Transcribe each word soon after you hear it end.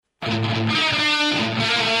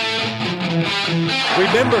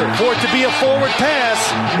Remember, for it to be a forward pass,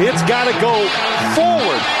 it's got to go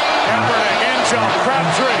forward. Kaepernick, end zone,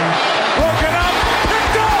 Crabtree, broken up,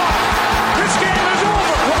 picked off. This game is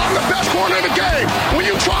over. Well, I'm the best corner in the game. When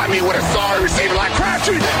you try me with a sorry receiver like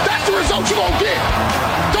Crabtree, that's the result you're going to get.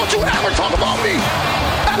 Don't you ever talk about me.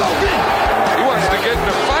 LOB. He wants to get in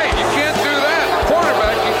a fight. You can't do that.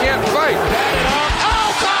 Quarterback, you can't fight. Oh,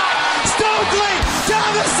 God! Stokely down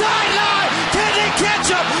the sideline. Can they catch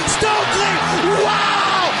him? Stokely,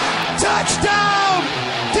 wow! Touchdown,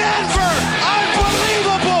 Denver!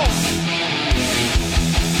 Unbelievable!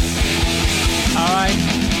 All right.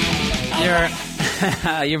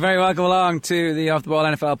 You're very welcome along to the Off the Ball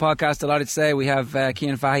NFL podcast. Delighted to say we have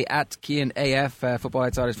Cian Fahey at Cian AF, Football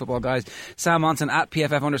Outsiders, Football Guys, Sam Monson at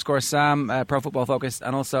PFF_Sam, Pro Football Focus,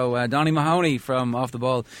 and also Donny Mahoney from Off the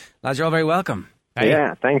Ball. Lads, you're all very welcome.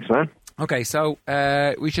 Yeah, thanks, man. Okay, so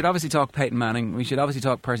we should obviously talk Peyton Manning. We should obviously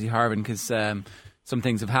talk Percy Harvin because some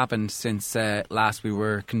things have happened since last we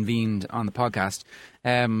were convened on the podcast.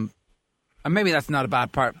 And maybe that's not a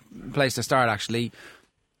bad place to start, actually.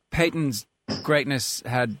 Peyton's greatness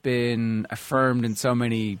had been affirmed in so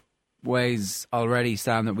many ways already,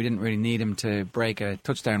 Sam, that we didn't really need him to break a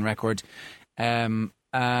touchdown record. And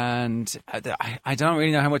I don't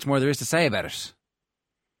really know how much more there is to say about it.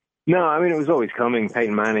 No, I mean, it was always coming.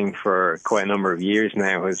 Peyton Manning, for quite a number of years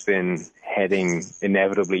now, has been heading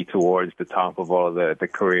inevitably towards the top of all the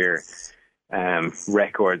career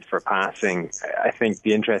records for passing. I think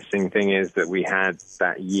the interesting thing is that we had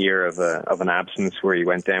that year of an absence where he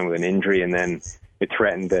went down with an injury, and then it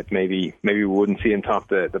threatened that maybe we wouldn't see him top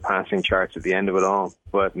the passing charts at the end of it all.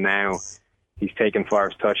 But now he's taken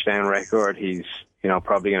Favre's touchdown record. He's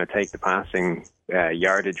probably going to take the passing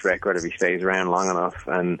yardage record if he stays around long enough,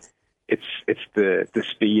 and it's the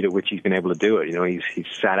speed at which he's been able to do it. He's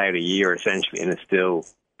sat out a year essentially and has still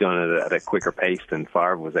done it at a quicker pace than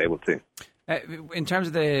Favre was able to. In terms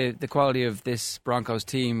of the quality of this Broncos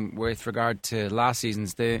team with regard to last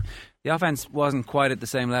season's, the offense wasn't quite at the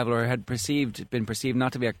same level, or had been perceived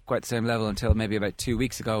not to be at quite the same level until maybe about 2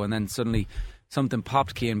 weeks ago, and then suddenly something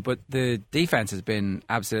popped, Cian. But the defense has been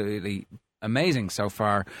absolutely amazing so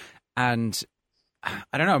far, and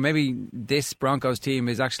I don't know, maybe this Broncos team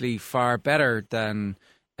is actually far better than,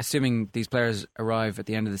 assuming these players arrive at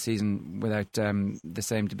the end of the season without the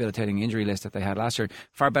same debilitating injury list that they had last year,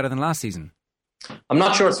 far better than last season. I'm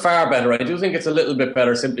not sure it's far better. I do think it's a little bit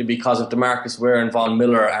better simply because of DeMarcus Ware and Von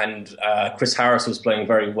Miller and Chris Harris, who's playing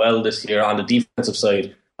very well this year on the defensive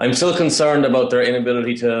side. I'm still concerned about their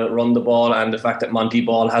inability to run the ball and the fact that Monty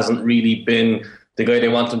Ball hasn't really been the guy they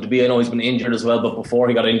want him to be. I know he's been injured as well, but before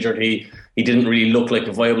he got injured, he didn't really look like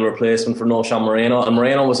a viable replacement for Noshawn Moreno, and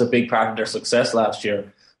Moreno was a big part of their success last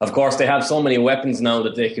year. Of course, they have so many weapons now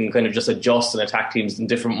that they can kind of just adjust and attack teams in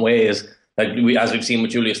different ways. As we've seen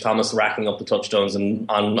with Julius Thomas racking up the touchdowns, and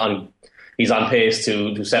he's on pace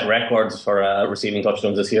to set records for receiving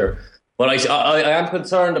touchdowns this year. But I am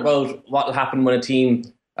concerned about what will happen when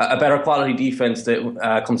a better quality defense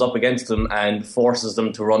that comes up against them and forces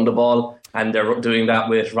them to run the ball. And they're doing that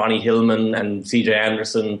with Ronnie Hillman and CJ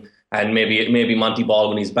Anderson and maybe Monty Ball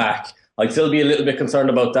when he's back. I'd still be a little bit concerned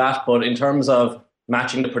about that, but in terms of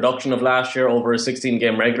matching the production of last year over a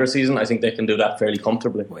 16-game regular season, I think they can do that fairly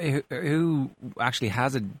comfortably. Who actually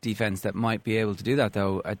has a defence that might be able to do that,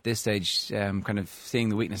 though, at this stage, kind of seeing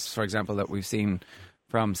the weakness, for example, that we've seen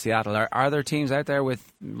from Seattle? Are there teams out there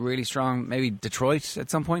with really strong, maybe Detroit at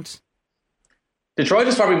some point? Detroit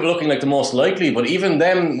is probably looking like the most likely, but even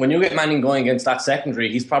then, when you get Manning going against that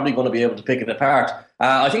secondary, he's probably going to be able to pick it apart.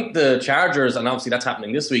 I think the Chargers, and obviously that's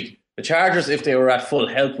happening this week, the Chargers, if they were at full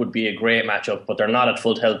health, would be a great matchup, but they're not at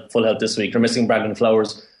full health this week. They're missing Brandon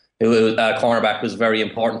Flowers, who cornerback was very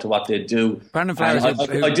important to what they do. Brandon Flowers.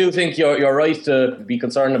 I do think you're right to be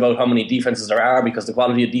concerned about how many defenses there are, because the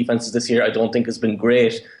quality of defenses this year I don't think has been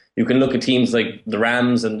great. You can look at teams like the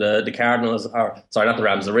Rams and the Cardinals,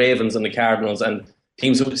 the Ravens and the Cardinals, and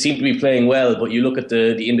teams who seem to be playing well, but you look at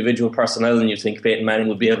the individual personnel and you think Peyton Manning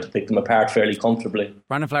would be able to pick them apart fairly comfortably.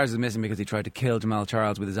 Brandon Flowers is missing because he tried to kill Jamal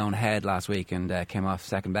Charles with his own head last week and came off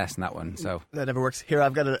second best in that one. So that never works. Here,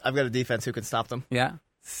 I've got a defense who can stop them. Yeah.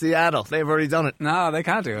 Seattle, they've already done it. No, they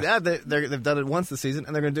can't do it. Yeah, they've done it once this season,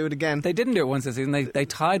 and they're going to do it again. They didn't do it once this season. They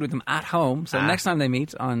tied with them at home, so next time they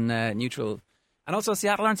meet on neutral. And also,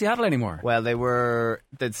 Seattle aren't Seattle anymore. Well,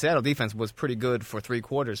 the Seattle defense was pretty good for 3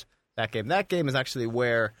 quarters that game. That game is actually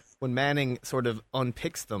where, when Manning sort of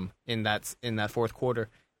unpicks them in that fourth quarter,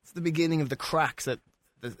 it's the beginning of the cracks that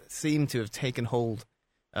seem to have taken hold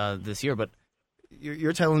this year. But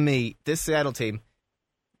you're telling me this Seattle team,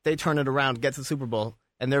 they turn it around, get to the Super Bowl,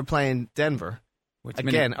 and they're playing Denver, Which,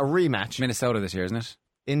 again, a rematch. Minnesota this year, isn't it?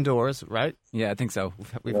 Indoors, right? Yeah, I think so.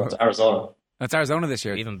 It's Arizona. It's Arizona this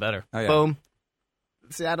year. Even better. Oh, yeah. Boom.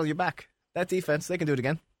 Seattle, you're back. That defense, they can do it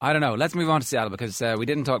again. I don't know. Let's move on to Seattle because we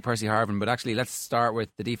didn't talk Percy Harvin, but actually let's start with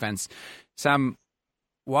the defense. Sam,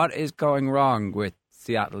 what is going wrong with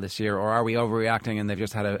Seattle this year, or are we overreacting and they've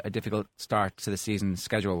just had a difficult start to the season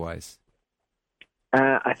schedule-wise?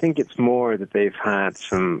 I think it's more that they've had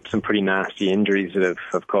some pretty nasty injuries that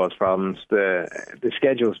have caused problems. The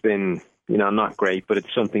schedule's been, not great, but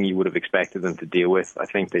it's something you would have expected them to deal with. I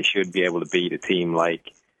think they should be able to beat a team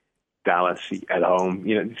like Dallas at home.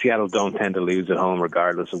 Seattle don't tend to lose at home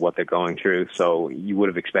regardless of what they're going through, so you would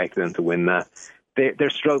have expected them to win that.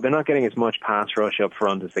 They're not getting as much pass rush up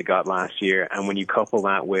front as they got last year, and when you couple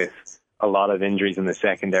that with a lot of injuries in the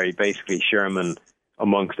secondary, basically Sherman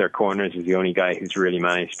amongst their corners is the only guy who's really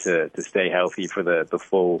managed to stay healthy for the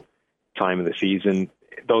full time of the season.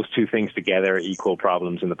 Those two things together equal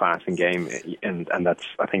problems in the passing game, and that's,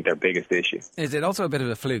 I think, their biggest issue. Is it also a bit of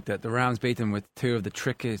a fluke that the Rams beat them with two of the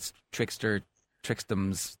trickiest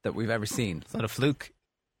tricksterdoms that we've ever seen? It's not a fluke.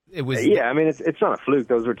 It was. Yeah, I mean, it's not a fluke.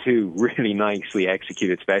 Those were two really nicely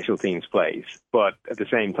executed special teams plays, but at the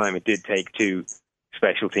same time, it did take two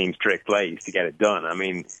special teams trick plays to get it done. I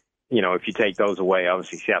mean, if you take those away,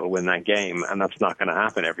 obviously Seattle win that game, and that's not going to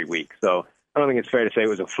happen every week. So I don't think it's fair to say it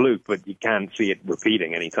was a fluke, but you can't see it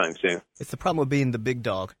repeating anytime soon. It's the problem with being the big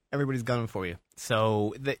dog. Everybody's gunning for you.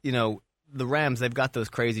 So, the Rams, they've got those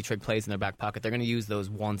crazy trick plays in their back pocket. They're going to use those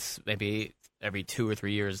once, maybe every 2 or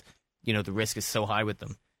 3 years. The risk is so high with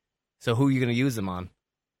them. So who are you going to use them on?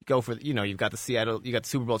 Go for, you've got the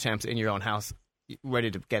Super Bowl champs in your own house, ready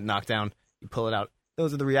to get knocked down. You pull it out.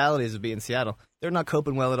 Those are the realities of being Seattle. They're not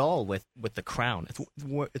coping well at all with the crown.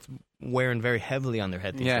 It's wearing very heavily on their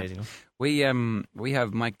head these days. We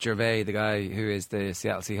have Mike Gervais, the guy who is the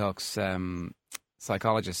Seattle Seahawks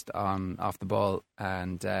psychologist on Off the Ball,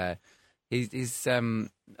 and he didn't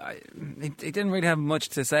really have much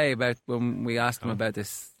to say about when we asked him about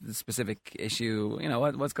this specific issue.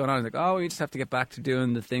 What's going on? He's like, we just have to get back to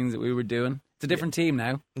doing the things that we were doing. It's a different team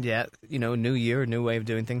now. Yeah, new year, new way of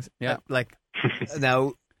doing things. Yeah,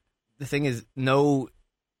 now, the thing is, no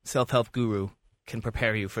self-help guru can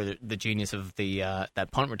prepare you for the genius of that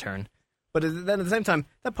punt return. But then at the same time,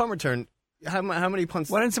 that punt return, how many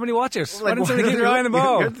punts? Why didn't somebody watch it? Why didn't somebody keep their eye on the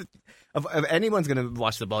ball? If anyone's going to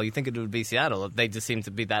watch the ball, you think it would be Seattle. They just seem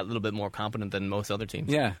to be that little bit more competent than most other teams.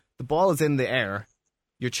 Yeah. The ball is in the air.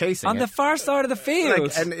 You're chasing on it. The far side of the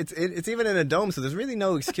field, and it's even in a dome, so there's really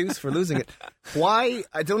no excuse for losing it. Why?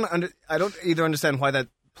 I don't either understand why that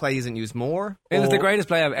play isn't used more. It was the greatest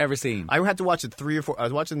play I've ever seen. I had to watch it 3 or 4.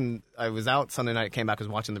 I was out Sunday night, came back, I was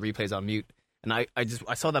watching the replays on mute, and I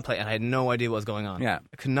saw that play and I had no idea what was going on. Yeah.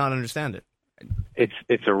 I could not understand it.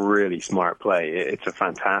 It's a really smart play. It's a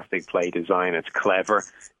fantastic play design. It's clever.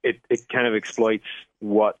 It kind of exploits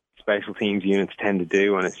what special teams units tend to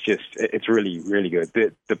do, and it's really, really good.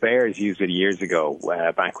 The Bears used it years ago,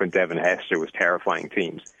 back when Devin Hester was terrifying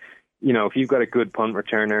teams. If you've got a good punt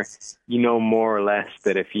returner, more or less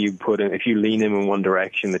that if you lean him in one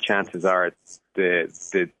direction, the chances are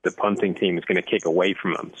the punting team is going to kick away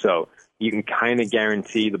from him. So you can kind of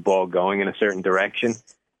guarantee the ball going in a certain direction.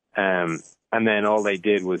 And then all they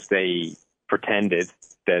did was they pretended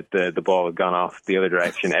that the ball had gone off the other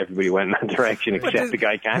direction. Everybody went in that direction except the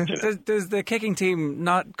guy catching it. Does the kicking team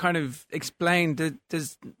not kind of explain? Do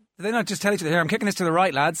they not just tell each other, here, I'm kicking this to the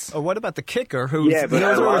right, lads? Or what about the kicker who knows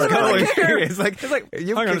where it's going? It's like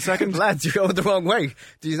hang on a second. Lads, you're going the wrong way.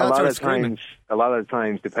 Do you not start screaming? A lot of the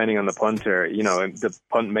times, depending on the punter, the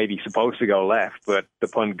punt may be supposed to go left, but the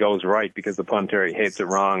punt goes right because the punter hits it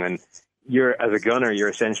wrong, and as a gunner, you're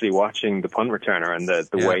essentially watching the punt returner and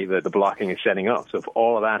the way that the blocking is setting up. So if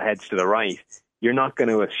all of that heads to the right, you're not going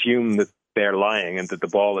to assume that they're lying and that the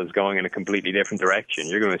ball is going in a completely different direction.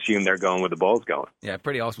 You're going to assume they're going where the ball's going. Yeah,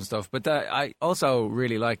 pretty awesome stuff. But I also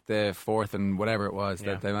really liked the fourth and whatever it was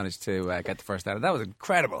that they managed to get the first out of. That was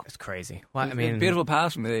incredible. It's crazy. Well, I mean, beautiful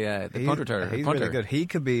pass from the punt returner. He's really good. He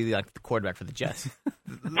could be like the quarterback for the Jets.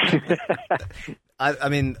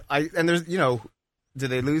 And there's do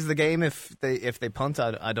they lose the game if they punt?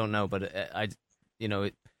 I don't know, but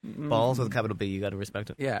balls with a capital B, you got to respect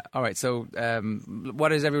it. Yeah. All right. So, what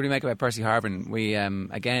does everybody make about Percy Harvin? We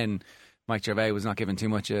again, Mike Gervais was not giving too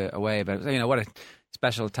much away about what a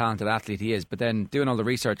special, talented athlete he is. But then, doing all the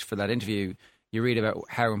research for that interview, you read about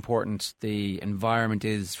how important the environment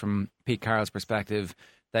is from Pete Carroll's perspective.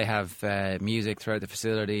 They have music throughout the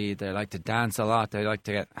facility. They like to dance a lot. They like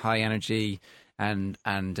to get high energy and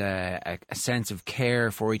a sense of care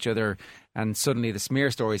for each other. And suddenly the smear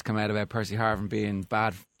stories come out about Percy Harvin being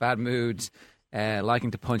bad moods.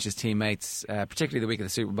 liking to punch his teammates, particularly the week of the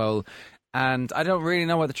Super Bowl. And I don't really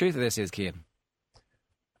know what the truth of this is, Cian.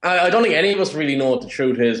 I don't think any of us really know what the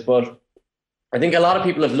truth is, but I think a lot of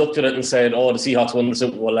people have looked at it and said, oh, the Seahawks won the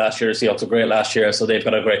Super Bowl last year, the Seahawks were great last year, so they've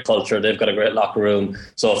got a great culture, they've got a great locker room,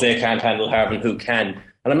 so if they can't handle Harvin, who can?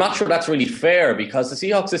 And I'm not sure that's really fair, because the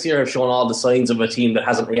Seahawks this year have shown all the signs of a team that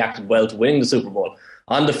hasn't reacted well to winning the Super Bowl.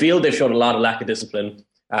 On the field, they've shown a lot of lack of discipline.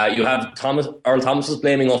 You have Earl Thomas was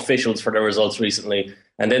blaming officials for their results recently.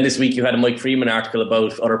 And then this week you had a Mike Freeman article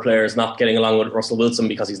about other players not getting along with Russell Wilson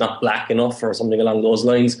because he's not black enough or something along those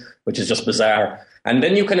lines, which is just bizarre. And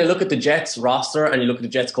then you kind of look at the Jets roster and you look at the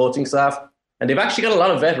Jets coaching staff, and they've actually got a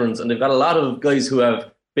lot of veterans and they've got a lot of guys who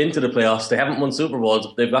have been to the playoffs. They haven't won Super Bowls.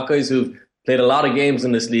 They've got guys who've played a lot of games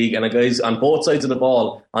in this league, and guys on both sides of the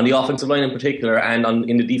ball, on the offensive line in particular and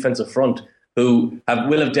in the defensive front, who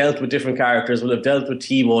will have dealt with different characters, will have dealt with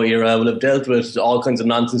Tebow era, will have dealt with all kinds of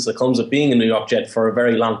nonsense that comes with being a New York Jet for a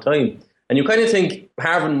very long time. And you kind of think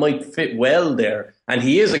Harvin might fit well there, and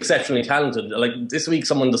he is exceptionally talented. Like this week,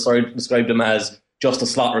 someone described him as just a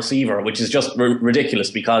slot receiver, which is just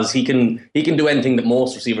ridiculous, because he can do anything that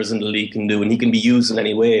most receivers in the league can do, and he can be used in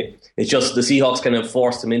any way. It's just the Seahawks kind of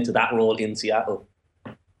forced him into that role in Seattle.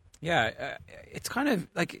 Yeah, it's kind of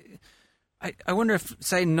like... I wonder if,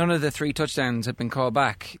 say, none of the 3 touchdowns had been called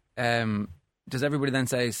back, does everybody then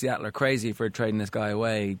say Seattle are crazy for trading this guy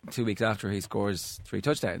away 2 weeks after he scores 3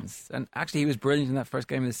 touchdowns? And actually, he was brilliant in that first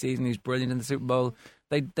game of the season. He was brilliant in the Super Bowl.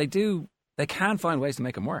 They can find ways to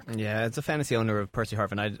make him work. Yeah, as a fantasy owner of Percy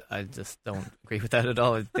Harvin, I just don't agree with that at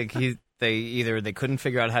all. I think they couldn't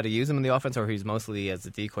figure out how to use him in the offense, or he's mostly as a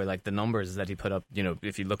decoy. Like the numbers that he put up,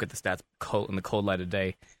 if you look at the stats in the cold light of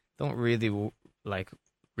day, don't really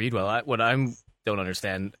read well. What I don't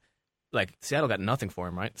understand, Seattle got nothing for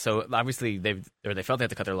him, right? So obviously they felt they had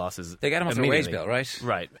to cut their losses. They get him off their wage bill, right?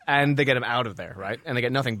 Right, and they get him out of there, right? And they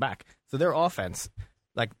get nothing back. So their offense,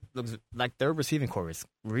 looks like their receiving core is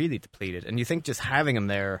really depleted. And you think just having him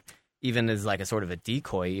there, even as a sort of a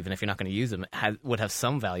decoy, even if you're not going to use him, would have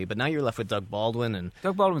some value. But now you're left with Doug Baldwin, and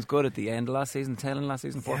Doug Baldwin was good at the end of last season, tail end last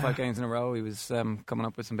season, 4 or 5 games in a row. He was coming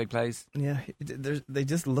up with some big plays. Yeah, they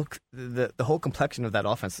just look the whole complexion of that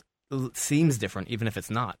offense seems different, even if it's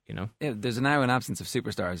not. Yeah, there's now an absence of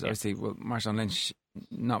superstars. Obviously, Marshawn Lynch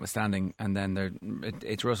notwithstanding, and then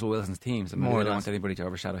it's Russell Wilson's team, so maybe they don't want anybody to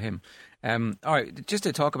overshadow him. All right, just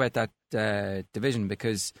to talk about that division,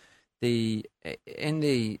 because in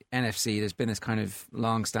the NFC, there's been this kind of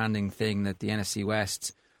long-standing thing that the NFC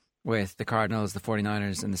West, with the Cardinals, the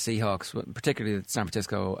 49ers and the Seahawks, particularly San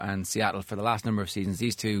Francisco and Seattle, for the last number of seasons,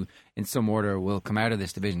 these two in some order will come out of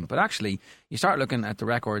this division. But actually, you start looking at the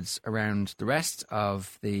records around the rest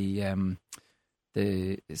of the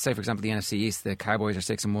say, for example, the NFC East, the Cowboys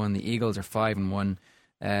are 6-1, the Eagles are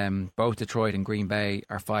 5-1, both Detroit and Green Bay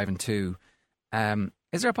are 5-2.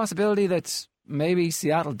 Is there a possibility that maybe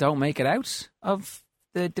Seattle don't make it out of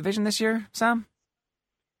the division this year, Sam?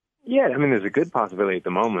 Yeah, I mean, there's a good possibility at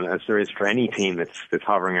the moment, as there is for any team that's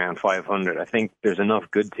hovering around 500. I think there's enough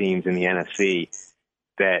good teams in the NFC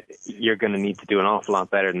that you're going to need to do an awful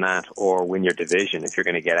lot better than that, or win your division if you're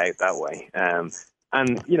going to get out that way. And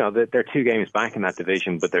they're 2 games back in that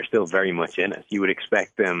division, but they're still very much in it. You would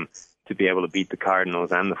expect them to be able to beat the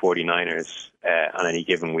Cardinals and the 49ers on any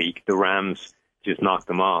given week. The Rams just knocked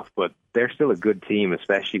them off, but they're still a good team,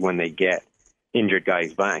 especially when they get injured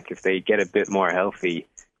guys back. If they get a bit more healthy,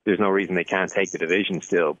 there's no reason they can't take the division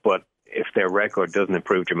still. But if their record doesn't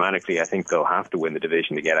improve dramatically, I think they'll have to win the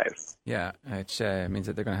division to get out. Yeah, which means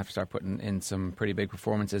that they're going to have to start putting in some pretty big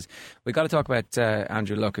performances. We've got to talk about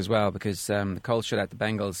Andrew Luck as well, because the Colts shut out the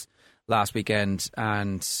Bengals last weekend,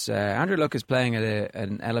 and Andrew Luck is playing at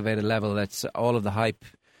an elevated level. That's all of the hype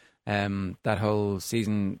that whole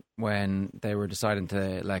season when they were deciding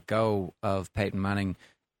to let go of Peyton Manning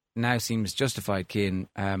now seems justified, Cian.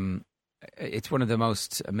 It's one of the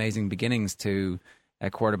most amazing beginnings to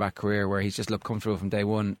a quarterback career, where he's just looked comfortable from day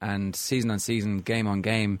one, and season on season, game on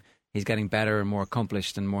game, he's getting better and more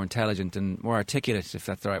accomplished and more intelligent and more articulate, if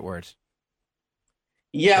that's the right word.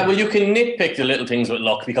 Yeah, well, you can nitpick the little things with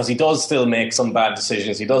Luck, because he does still make some bad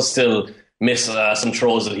decisions. He does still miss some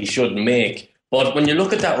throws that he shouldn't make. But when you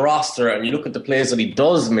look at that roster and you look at the plays that he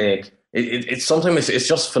does make, it's sometimes it's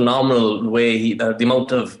just phenomenal the way the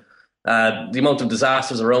amount of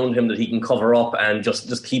disasters around him that he can cover up and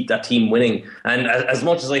just keep that team winning. And as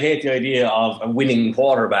much as I hate the idea of a winning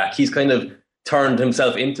quarterback, he's kind of turned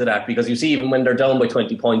himself into that, because you see, even when they're down by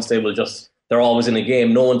 20 points, they're always in a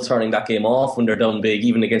game. No one's turning that game off when they're down big,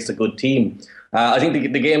 even against a good team. I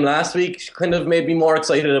think the game last week kind of made me more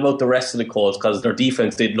excited about the rest of the Colts, because their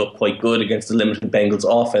defense did look quite good against the limited Bengals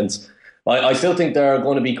offense. I still think they're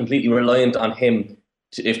going to be completely reliant on him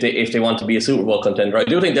if they want to be a Super Bowl contender. I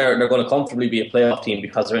do think they're going to comfortably be a playoff team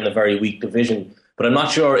because they're in a very weak division. But I'm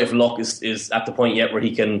not sure if Luck is at the point yet where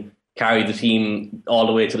he can carry the team all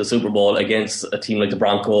the way to the Super Bowl against a team like the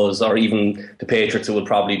Broncos or even the Patriots, who will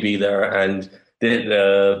probably be there, and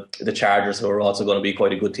the Chargers, who are also going to be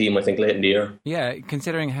quite a good team, I think, late in the year. Yeah,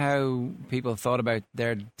 considering how people thought about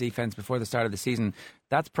their defence before the start of the season,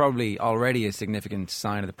 that's probably already a significant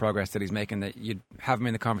sign of the progress that he's making, that you'd have him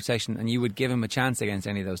in the conversation and you would give him a chance against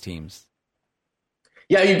any of those teams.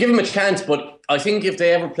 Yeah, you give him a chance, but I think if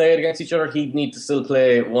they ever played against each other, he'd need to still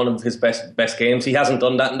play one of his best games. He hasn't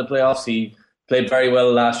done that in the playoffs. He played very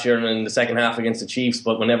well last year in the second half against the Chiefs,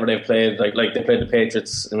 but whenever they've played, like they played the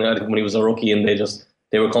Patriots, and I think when he was a rookie, and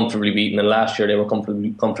they were comfortably beaten, and last year they were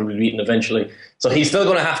comfortably beaten eventually. So he's still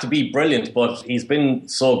going to have to be brilliant, but he's been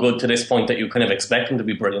so good to this point that you kind of expect him to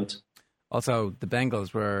be brilliant. Also, the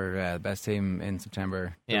Bengals were the best team in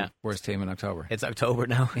September. Yeah. The worst team in October. It's October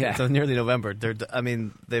now. Yeah. It's nearly November.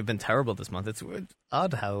 They've been terrible this month. It's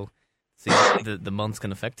odd how the months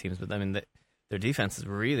can affect teams, but I mean, their defense is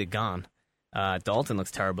really gone. Dalton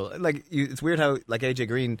looks terrible. It's weird how AJ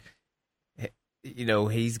Green,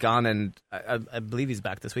 he's gone, and I believe he's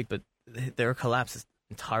back this week, but their collapse is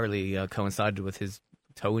entirely coincided with his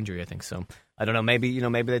toe injury, I think. So I don't know. Maybe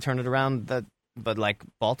they turn it around. But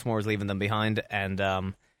Baltimore's leaving them behind,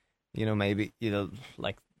 and maybe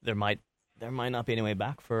there might not be any way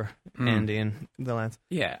back for Andy and the lads.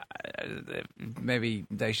 Yeah, maybe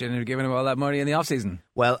they shouldn't have given him all that money in the off season.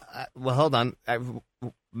 Well, hold on.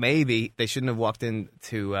 Maybe they shouldn't have walked into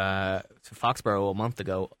to Foxborough a month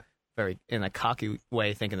ago, very in a cocky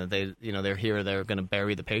way, thinking that they're here, they're going to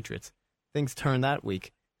bury the Patriots. Things turned that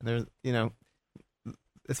week, and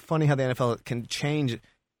it's funny how the NFL can change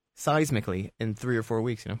seismically in 3 or 4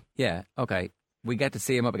 weeks. Yeah. Okay. We get to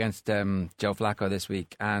see him up against Joe Flacco this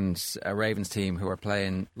week and a Ravens team who are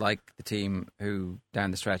playing like the team who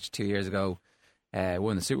down the stretch 2 years ago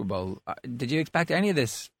won the Super Bowl. Did you expect any of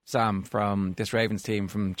this, Sam, from this Ravens team,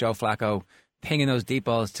 from Joe Flacco pinging those deep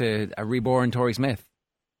balls to a reborn Torrey Smith?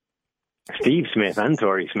 Steve Smith and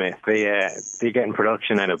Torrey Smith, they're getting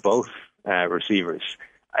production out of both receivers.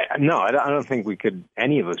 I don't think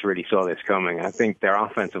any of us really saw this coming. I think their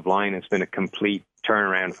offensive line has been a complete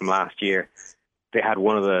turnaround from last year. They had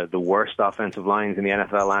one of the worst offensive lines in the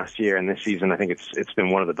NFL last year, and this season I think it's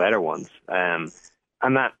been one of the better ones. And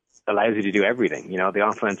that allows you to do everything. The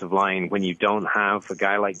offensive line, when you don't have a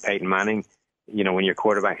guy like Peyton Manning, when your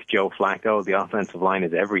quarterback's Joe Flacco, the offensive line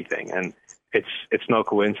is everything. And it's no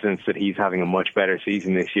coincidence that he's having a much better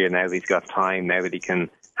season this year now that he's got time, now that he can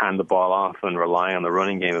hand the ball off and rely on the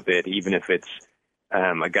running game a bit, even if it's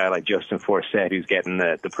a guy like Justin Forsett who's getting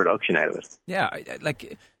the production out of it. Yeah,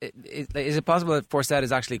 is it possible that Forsett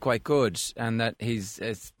is actually quite good and that he's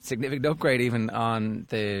a significant upgrade even on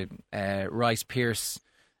the Rice-Pierce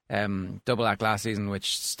double act last season,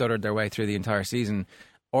 which stuttered their way through the entire season?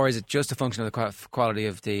 Or is it just a function of the quality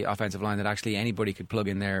of the offensive line that actually anybody could plug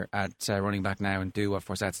in there at running back now and do what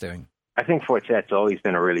Forsett's doing? I think Forsett's always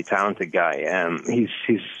been a really talented guy.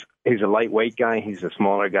 He's a lightweight guy. He's a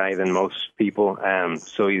smaller guy than most people.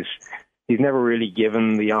 So he's never really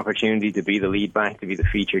given the opportunity to be the lead back, to be the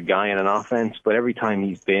featured guy in an offense. But every time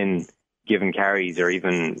he's been given carries or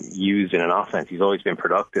even used in an offense, he's always been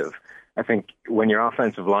productive. I think when your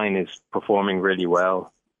offensive line is performing really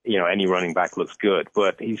well, any running back looks good.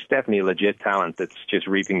 But he's definitely a legit talent that's just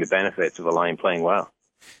reaping the benefits of a line playing well.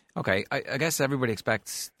 Okay, I guess everybody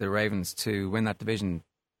expects the Ravens to win that division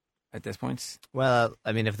at this point. Well,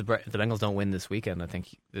 I mean, if the Bengals don't win this weekend, I think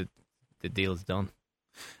the deal is done.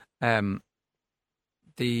 The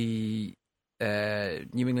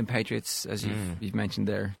New England Patriots, as you've mentioned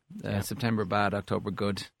there, September bad, October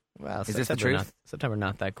good. Well, is this the truth? September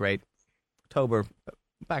not that great. October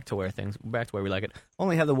back to where we like it.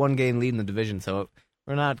 Only have the one game lead in the division, so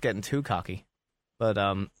we're not getting too cocky. But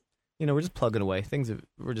we're just plugging away.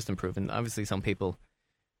 We're just improving. Obviously, some people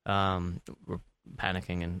were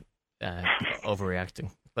panicking and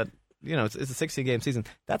overreacting. But, it's a 60-game season.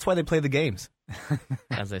 That's why they play the games,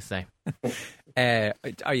 as they say.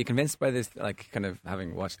 Are you convinced by this, kind of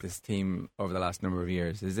having watched this team over the last number of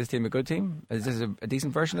years? Is this team a good team? Is this a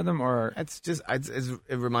decent version of them? Or it's just it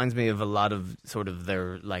reminds me of a lot of sort of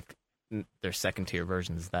their second-tier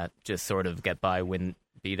versions that just sort of get by,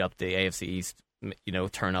 beat up the AFC East,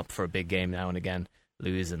 turn up for a big game now and again,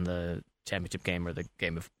 lose in the championship game or the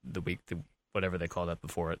game of the week, whatever they call that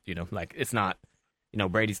before it. It's not,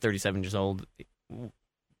 Brady's 37 years old.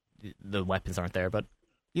 The weapons aren't there, but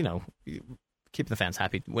keeping the fans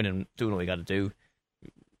happy, winning, doing what we got to do.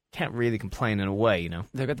 can't really complain in a way,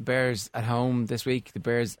 They've got the Bears at home this week. The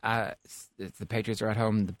Patriots are at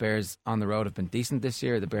home. The Bears on the road have been decent this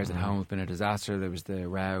year. The Bears at home have been a disaster. There was the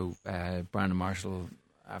row. Brandon Marshall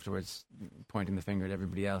afterwards pointing the finger at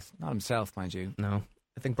everybody else. Not himself, mind you. No.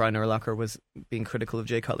 I think Brian Urlacher was being critical of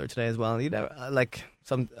Jay Cutler today as well.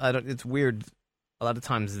 It's weird. A lot of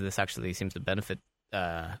times this actually seems to benefit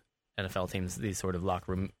NFL teams, these sort of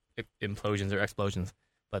locker room implosions or explosions.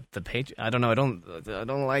 But I don't know. I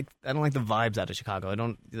don't like the vibes out of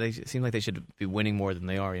Chicago. They seem like they should be winning more than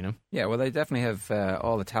they are. Yeah, well, they definitely have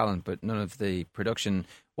all the talent, but none of the production.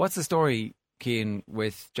 What's the story, Cian,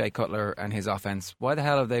 with Jay Cutler and his offense? Why the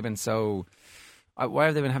hell have they been so? Why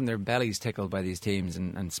have they been having their bellies tickled by these teams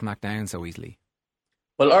and smacked down so easily?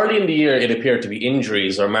 Well, early in the year, it appeared to be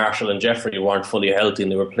injuries, or Marshall and Jeffrey weren't fully healthy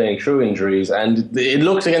and they were playing through injuries. And it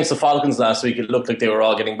looked against the Falcons last week, it looked like they were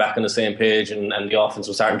all getting back on the same page and the offense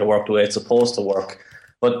was starting to work the way it's supposed to work.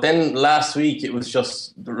 But then last week, it was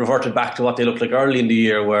just reverted back to what they looked like early in the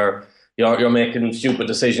year, where you're making stupid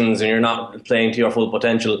decisions and you're not playing to your full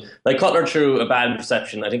potential. Like Cutler threw a bad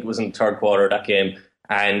interception, I think it was in the third quarter of that game.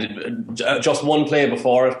 And just one play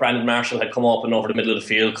before it, Brandon Marshall had come up and over the middle of the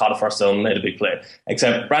field, caught a first down, made a big play.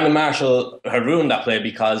 Except Brandon Marshall had ruined that play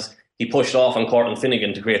because he pushed off on Cortland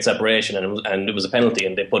Finnegan to create separation, and it was a penalty,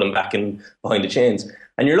 and they put him back in behind the chains.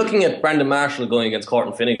 And you're looking at Brandon Marshall going against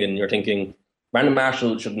Cortland Finnegan, and you're thinking, Brandon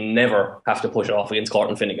Marshall should never have to push off against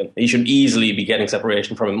Cortland Finnegan. He should easily be getting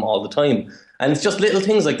separation from him all the time. And it's just little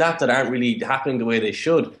things like that aren't really happening the way they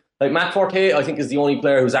should. Like Matt Forte, I think, is the only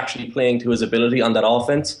player who's actually playing to his ability on that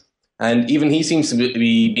offense. And even he seems to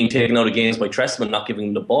be being taken out of games by Trestman not giving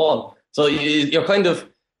him the ball. So you're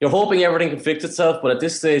hoping everything can fix itself, but at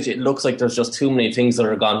this stage it looks like there's just too many things that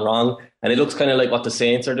are gone wrong. And it looks kind of like what the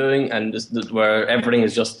Saints are doing, and where everything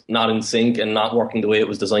is just not in sync and not working the way it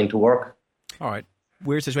was designed to work. All right.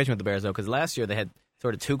 Weird situation with the Bears, though, because last year they had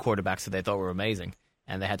sort of two quarterbacks that they thought were amazing,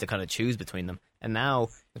 and they had to kind of choose between them. And now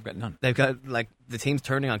they've got none. They've got, the team's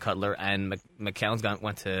turning on Cutler, and McCown's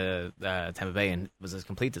went to Tampa Bay and was a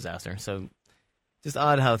complete disaster. So just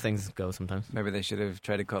odd how things go sometimes. Maybe they should have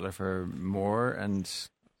traded Cutler for more and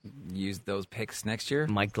used those picks next year.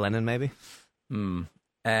 Mike Glennon, maybe?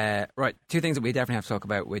 Right, two things that we definitely have to talk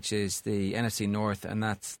about, which is the NFC North, and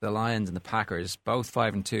that's the Lions and the Packers, both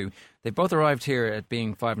 5-2. They've both arrived here at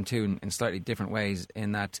being 5-2 in slightly different ways,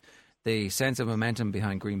 in that the sense of momentum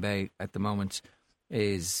behind Green Bay at the moment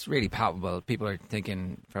is really palpable. People are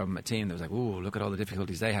thinking from a team that was like, ooh, look at all the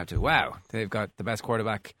difficulties they have to. Wow, they've got the best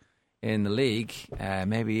quarterback in the league,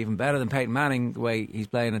 maybe even better than Peyton Manning, the way he's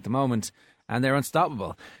playing at the moment, and they're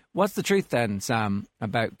unstoppable. What's the truth then, Sam,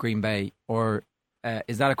 about Green Bay? Or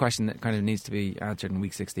is that a question that kind of needs to be answered in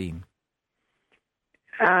Week 16?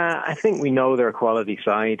 I think we know their quality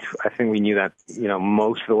side. I think we knew that,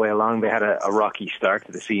 most of the way along. They had a rocky start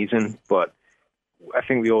to the season, but I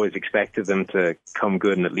think we always expected them to come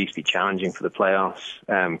good and at least be challenging for the playoffs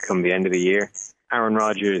come the end of the year. Aaron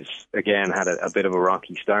Rodgers, again, had a bit of a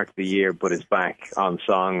rocky start to the year, but is back on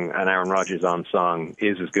song, and Aaron Rodgers on song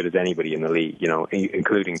is as good as anybody in the league,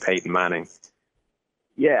 including Peyton Manning.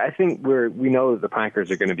 Yeah, I think we know that the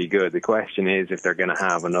Packers are going to be good. The question is if they're going to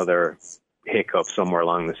have another hiccup somewhere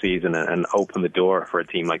along the season and open the door for a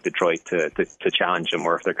team like Detroit to challenge them,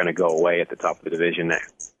 or if they're going to go away at the top of the division now.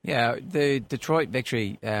 Yeah, the Detroit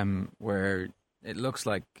victory, where it looks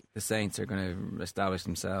like the Saints are going to establish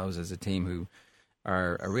themselves as a team who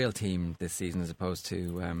are a real team this season, as opposed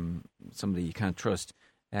to somebody you can't trust.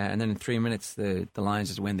 And then in 3 minutes, the Lions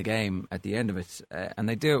just win the game at the end of it. And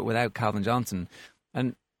they do it without Calvin Johnson.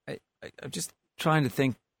 And I'm just trying to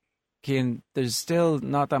think, Cian, there's still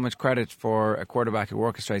not that much credit for a quarterback who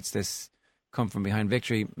orchestrates this come from behind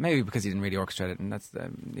victory, maybe because he didn't really orchestrate it, and that's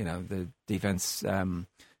the defense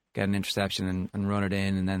get an interception and run it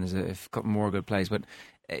in, and then there's a couple more good plays. But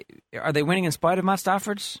are they winning in spite of Matt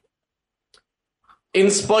Stafford? In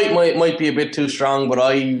spite might be a bit too strong, but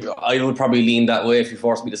I would probably lean that way. If you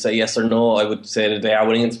forced me to say yes or no, I would say that they are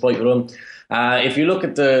winning in spite of him. If you look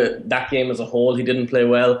at that game as a whole, he didn't play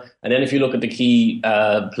well. And then if you look at the key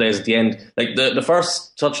plays at the end, like the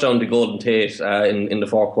first touchdown to Golden Tate in the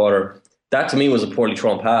fourth quarter, that to me was a poorly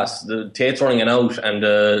thrown pass. Tate's running it out, and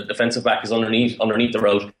the defensive back is underneath the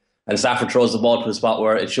route, and Stafford throws the ball to a spot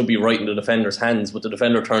where it should be right in the defender's hands, but the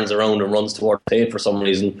defender turns around and runs toward Tate for some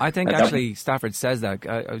reason. I think actually Stafford says that.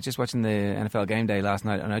 I was just watching the NFL Game Day last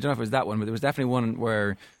night, and I don't know if it was that one, but there was definitely one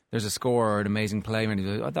where there's a score or an amazing play,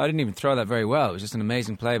 and I didn't even throw that very well. It was just an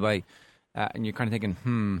amazing play by, and you're kind of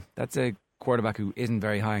thinking, that's a quarterback who isn't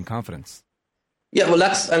very high in confidence. Yeah, well,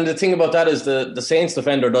 and the thing about that is the Saints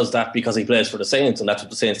defender does that because he plays for the Saints, and that's what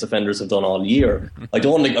the Saints defenders have done all year. I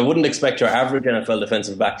wouldn't expect your average NFL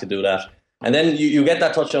defensive back to do that. And then you get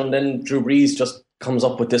that touchdown, and then Drew Brees just comes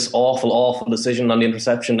up with this awful decision on the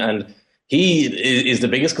interception, and he is the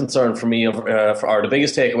biggest concern for me, or the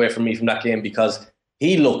biggest takeaway for me from that game, because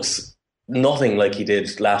he looks nothing like he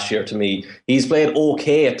did last year to me. He's played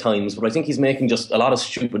okay at times, but I think he's making just a lot of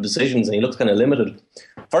stupid decisions, and he looks kind of limited.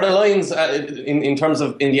 For the Lions, in terms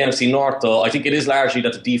of in the NFC North, though, I think it is largely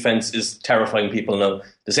that the defense is terrifying people now.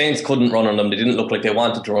 The Saints couldn't run on them. They didn't look like they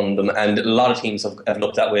wanted to run them, and a lot of teams have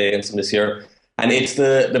looked that way against them this year. And it's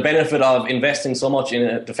the benefit of investing so much in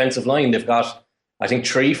a defensive line. They've got, I think,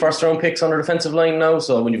 3 first-round picks on their defensive line now.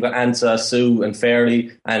 So when you've got Ansah, Sue and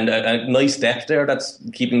Fahey, and a nice depth there that's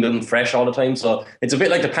keeping them fresh all the time. So it's a bit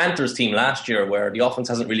like the Panthers team last year, where the offense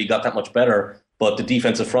hasn't really got that much better, but the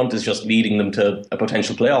defensive front is just leading them to a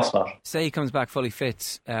potential playoff spot. Say he comes back fully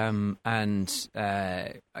fit and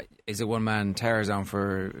is a one-man terror zone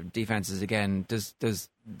for defences again. Does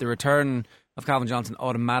the return of Calvin Johnson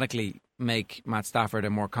automatically make Matt Stafford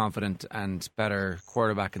a more confident and better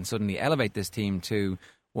quarterback and suddenly elevate this team to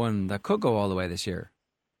one that could go all the way this year?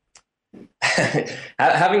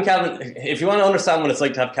 Having Calvin, if you want to understand what it's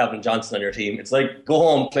like to have Calvin Johnson on your team, it's like go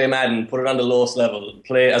home, play Madden, put it on the lowest level,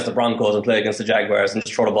 play as the Broncos and play against the Jaguars and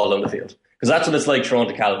just throw the ball down the field. Because that's what it's like throwing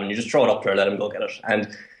to Calvin. You just throw it up there and let him go get it.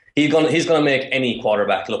 And he's going to make any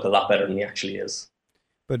quarterback look a lot better than he actually is.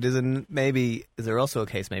 But is there also a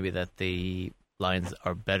case maybe that the Lions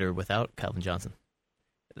are better without Calvin Johnson?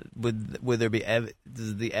 Would there be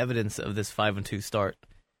the evidence of this 5-2 start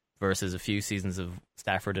versus a few seasons of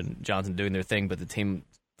Stafford and Johnson doing their thing, but the team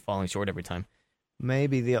falling short every time?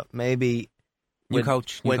 Maybe New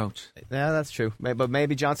coach. Yeah, that's true. But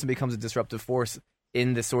maybe Johnson becomes a disruptive force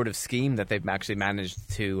in this sort of scheme that they've actually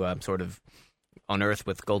managed to sort of unearth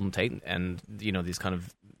with Golden Tate, and these kind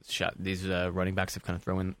of these running backs have kind of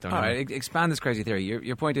thrown. All right, expand this crazy theory.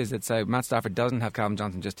 Your point is that Matt Stafford doesn't have Calvin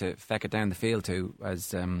Johnson just to feck it down the field to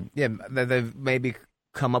as they've maybe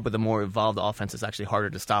come up with a more evolved offense that's actually harder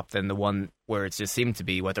to stop than the one where it just seemed to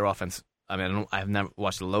be what their offense. I mean, I've never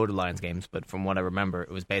watched a load of Lions games, but from what I remember,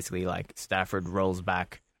 it was basically like Stafford rolls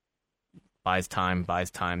back, buys time,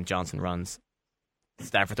 Johnson runs.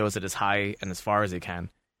 Stafford throws it as high and as far as he can.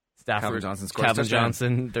 Calvin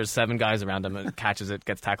Johnson, there's 7 guys around him, and catches it,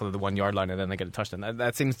 gets tackled at the 1 yard line, and then they get a touchdown.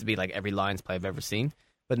 That seems to be like every Lions play I've ever seen.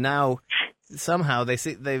 But now, somehow they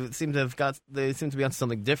seem to be on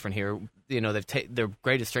something different here. Their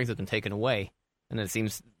greatest strength has been taken away, and it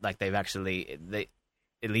seems like they've actually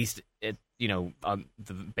on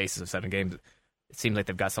the basis of 7 games, it seems like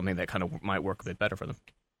they've got something that kind of might work a bit better for them.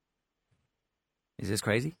 Is this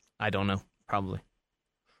crazy? I don't know. Probably.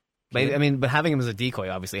 Maybe, I mean, but having him as a decoy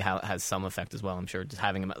obviously has some effect as well. I'm sure just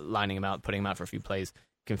having him, lining him out, putting him out for a few plays,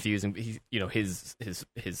 confusing. His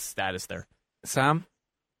status there. Sam?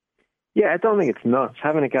 Yeah, I don't think it's nuts.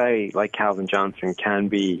 Having a guy like Calvin Johnson can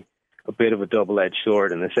be a bit of a double-edged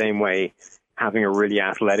sword in the same way having a really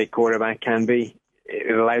athletic quarterback can be.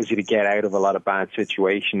 It allows you to get out of a lot of bad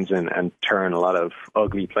situations and turn a lot of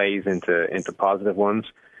ugly plays into positive ones.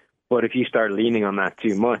 But if you start leaning on that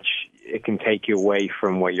too much, it can take you away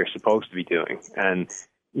from what you're supposed to be doing. And,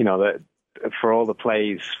 for all the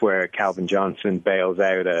plays where Calvin Johnson bails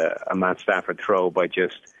out a Matt Stafford throw by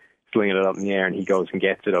just flinging it up in the air and he goes and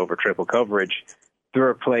gets it over triple coverage, there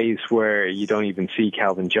are plays where you don't even see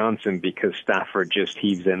Calvin Johnson because Stafford just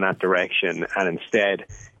heaves in that direction, and instead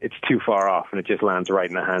it's too far off and it just lands right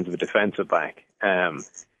in the hands of a defensive back.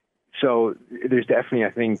 So there's definitely,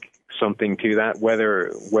 I think, something to that.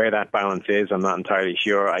 Where that balance is, I'm not entirely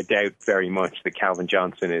sure. I doubt very much that Calvin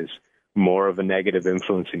Johnson is more of a negative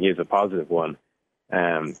influence than he is a positive one.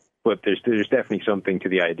 But there's definitely something to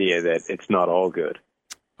the idea that it's not all good.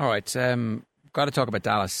 All right, got to talk about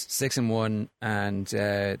Dallas. 6-1, and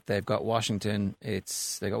they've got Washington. They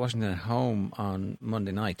got Washington at home on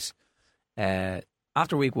Monday night.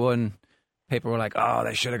 After week 1, people were like, "Oh,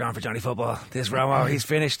 they should have gone for Johnny Football. This Romo, he's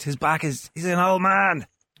finished. He's an old man."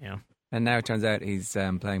 Yeah. And now it turns out he's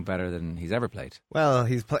playing better than he's ever played. Well,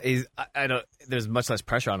 I don't. There's much less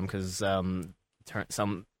pressure on him because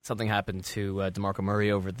something happened to DeMarco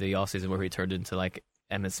Murray over the offseason where he turned into like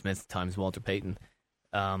Emmitt Smith times Walter Payton,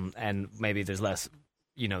 and maybe there's less.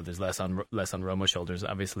 There's less on Romo's shoulders.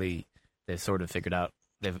 Obviously, they've sort of figured out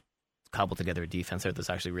they've cobbled together a defense there that's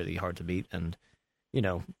actually really hard to beat, and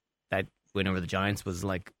that win over the Giants was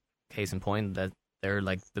like case in point that they're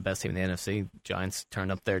like the best team in the NFC. Giants turned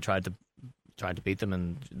up there, tried to beat them,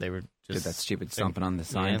 and they were just did that stupid stomping on the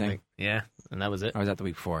sign thing. And that was it. Or was that the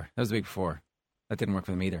week before? That was the week before. That didn't work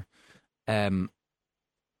for them either.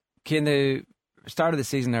 Cian, the start of the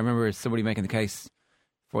season, I remember somebody making the case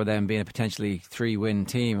for them being a potentially 3-win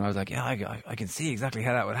team. I was like, yeah, I can see exactly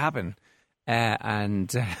how that would happen. And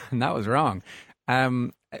that was wrong.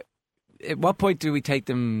 At what point do we take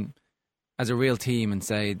them as a real team and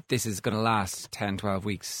say this is going to last 10, 12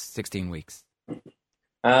 weeks, 16 weeks?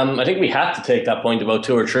 I think we had to take that point about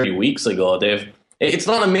 2 or 3 weeks ago, Dave. It's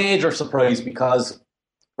not a major surprise because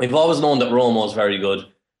we've always known that Romo is very good,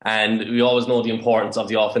 and we always know the importance of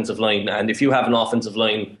the offensive line. And if you have an offensive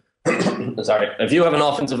line, if you have an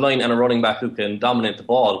offensive line and a running back who can dominate the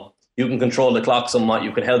ball, you can control the clock somewhat.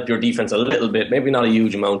 You can help your defense a little bit, maybe not a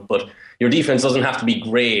huge amount, but your defense doesn't have to be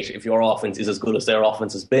great if your offense is as good as their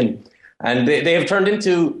offense has been. And they have turned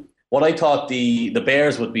into what I thought the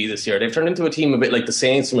Bears would be this year. They've turned into a team a bit like the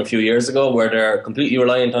Saints from a few years ago, where they're completely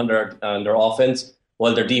reliant on their offense,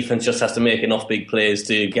 while their defense just has to make enough big plays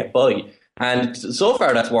to get by. And so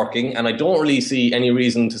far that's working, and I don't really see any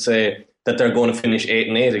reason to say that they're going to finish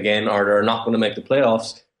 8-8 again, or they're not going to make the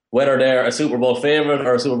playoffs. Whether they're a Super Bowl favourite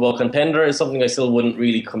or a Super Bowl contender is something I still wouldn't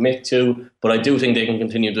really commit to, but I do think they can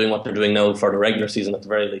continue doing what they're doing now for the regular season at the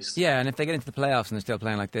very least. Yeah, and if they get into the playoffs and they're still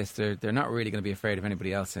playing like this, they're not really going to be afraid of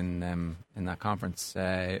anybody else in that conference.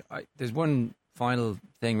 There's one final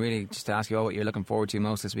thing really just to ask you all what you're looking forward to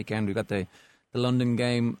most this weekend. We've got the London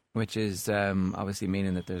game, which is obviously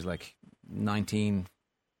meaning that there's like 19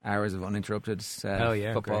 hours of uninterrupted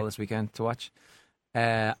football this weekend to watch.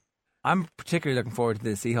 I'm particularly looking forward to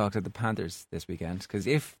the Seahawks at the Panthers this weekend, because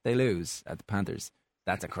if they lose at the Panthers,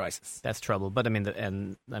 that's a crisis. That's trouble. But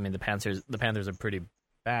the Panthers are pretty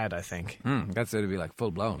bad, I think. That's going to be like full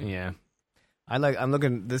blown. Yeah, I'm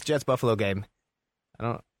looking this Jets Buffalo game. I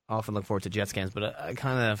don't often look forward to Jets games, but I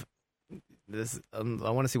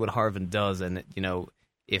want to see what Harvin does, and I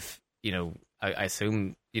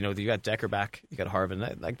assume you got Decker back, you got Harvin.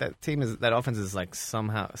 That offense is like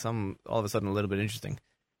all of a sudden a little bit interesting.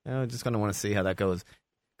 Just going to want to see how that goes.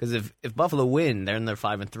 Because if Buffalo win, they're in their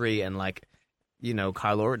 5-3, and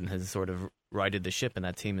Kyle Orton has sort of righted the ship, and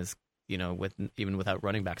that team is, even without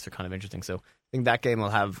running backs, are kind of interesting. So I think that game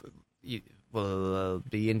will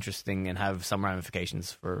be interesting and have some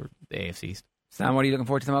ramifications for the AFC East. Sam, what are you looking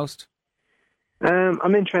forward to the most?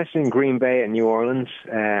 I'm interested in Green Bay and New Orleans.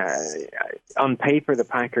 On paper, the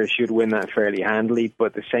Packers should win that fairly handily,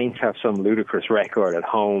 but the Saints have some ludicrous record at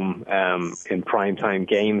home in primetime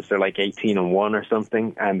games. They're like 18-1 or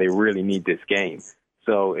something, and they really need this game.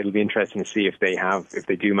 So it'll be interesting to see if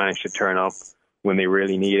they do manage to turn up when they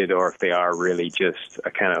really need it, or if they are really just a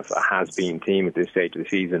kind of a has-been team at this stage of the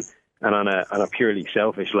season. And on a purely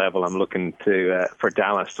selfish level, I'm looking for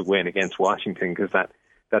Dallas to win against Washington, because that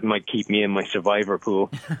might keep me in my survivor pool.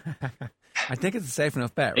 I think it's a safe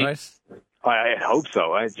enough bet, right? I hope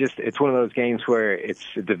so. It's one of those games where it's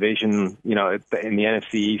a division. In the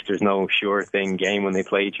NFC East, there's no sure thing game when they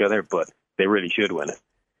play each other, but they really should win it.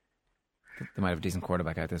 They might have a decent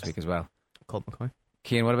quarterback out this week as well. Colt McCoy.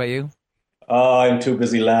 Cian, what about you? I'm too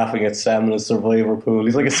busy laughing at Sam in his survivor pool.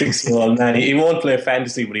 He's like a 6-year-old man. He won't play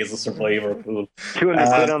fantasy, but he has a survivor pool. 200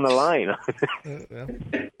 quid on the line.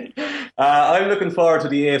 I'm looking forward to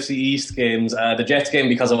the AFC East games. The Jets game,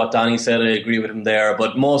 because of what Donny said, I agree with him there.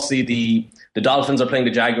 But mostly the Dolphins are playing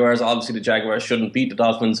the Jaguars. Obviously, the Jaguars shouldn't beat the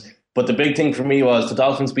Dolphins. But the big thing for me was the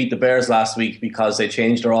Dolphins beat the Bears last week because they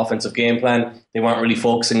changed their offensive game plan. They weren't really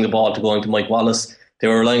focusing the ball to going to Mike Wallace. They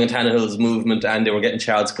were relying on Tannehill's movement, and they were getting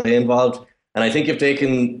Charles Clay involved. And I think if they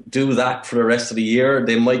can do that for the rest of the year,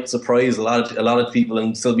 they might surprise a lot of people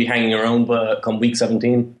and still be hanging around come week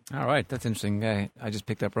 17. All right, that's interesting. I just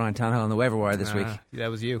picked up Ryan Tannehill on the waiver wire this week.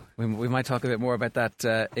 That was you. We might talk a bit more about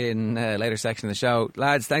that in a later section of the show.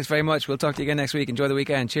 Lads, thanks very much. We'll talk to you again next week. Enjoy the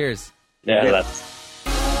weekend. Cheers. Yeah, that's...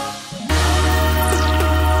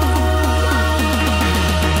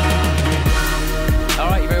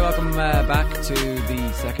 Back to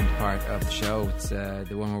the second part of the show. It's the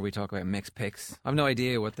one where we talk about mixed picks. I have no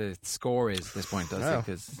idea what the score is at this point,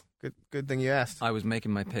 because good thing you asked. I was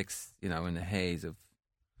making my picks, in the haze of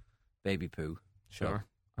baby poo. Sure. So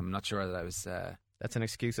I'm not sure that I was. That's an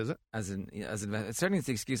excuse, is it? It's certainly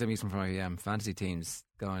the excuse I'm using for my fantasy teams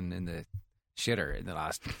going in the shitter in the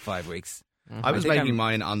last 5 weeks. Mm-hmm. I was making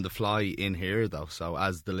mine on the fly in here, though, so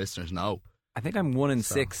as the listeners know. I think I'm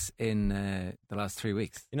 1-6 in the last 3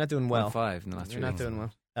 weeks. You're not doing well. 5 in the last 3 weeks. You're not doing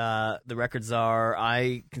well. The records are: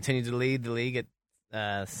 I continue to lead the league at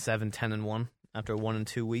 7-10-1 after a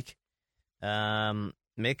 1-2 week.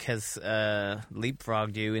 Mick has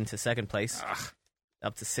leapfrogged you into second place,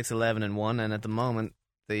 up to 6-11-1, and at the moment,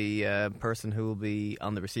 the person who will be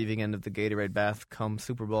on the receiving end of the Gatorade bath come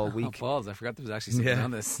Super Bowl week. Balls! I forgot there was actually something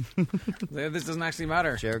on this. This doesn't actually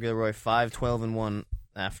matter. Jerry Gilroy 5-12-1.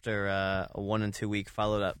 after a 1-2 week,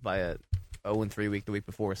 followed up by a 0-3 week the week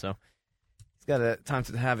before. So he's got time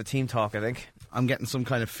to have a team talk, I think. I'm getting some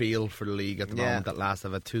kind of feel for the league at the moment. At last,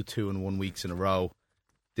 I've had 2-2-1 weeks in a row.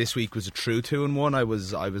 This week was a true 2-1.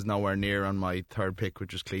 I was nowhere near on my third pick,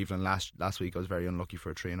 which was Cleveland. Last week I was very unlucky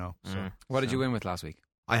for a 3-0. What did you win with last week?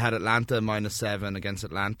 I had Atlanta -7 against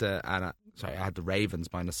Atlanta, and I had the Ravens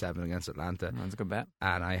 -7 against Atlanta. That's a good bet.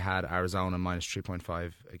 And I had Arizona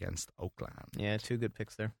 -3.5 against Oakland. Yeah, 2 good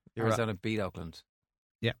picks there. Arizona beat Oakland.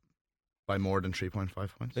 Yeah, by more than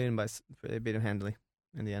 3.5 points. They beat him handily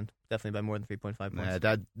in the end. Definitely by more than 3.5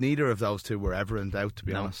 points. Neither of those two were ever in doubt, to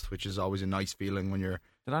be honest, which is always a nice feeling when you're...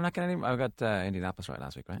 Did I not get any? I got Indianapolis right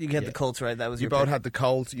last week, right? You get the Colts right. That was you your both pick. had the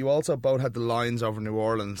Colts. You also both had the Lions over New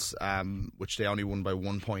Orleans, which they only won by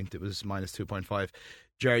 1 point. It was -2.5.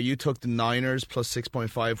 Jerry, you took the Niners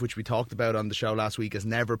 +6.5, which we talked about on the show last week, as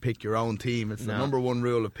never pick your own team. It's the number one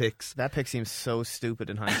rule of picks. That pick seems so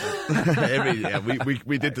stupid in hindsight.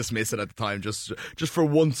 We did dismiss it at the time. Just for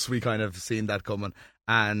once, we kind of seen that coming.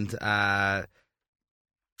 And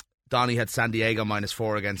Donny had San Diego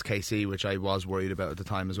 -4 against KC, which I was worried about at the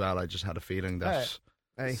time as well. I just had a feeling that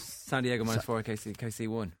San Diego -4, KC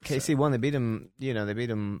won. KC won. They beat him. They beat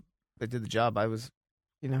him. They did the job. I was,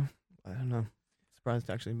 I don't know, surprised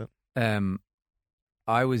actually, but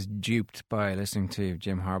I was duped by listening to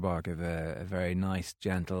Jim Harbaugh give a very nice,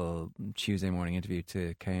 gentle Tuesday morning interview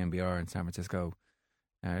to KMBR in San Francisco.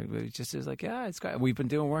 It was like, yeah, it's great. We've been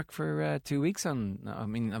doing work for 2 weeks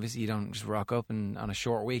obviously you don't just rock up and on a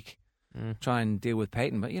short week try and deal with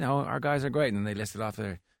Peyton, but our guys are great. And they listed off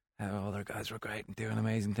their guys were great and doing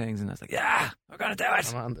amazing things, and I was like, yeah, we're gonna do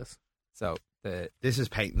it. I'm on this. So this is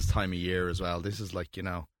Peyton's time of year as well. This is like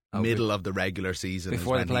middle of the regular season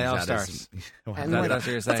before the playoff starts.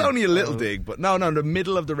 That's only a little dig, but no, the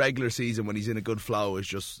middle of the regular season when he's in a good flow is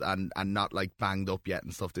just and not like banged up yet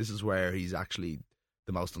and stuff. This is where he's actually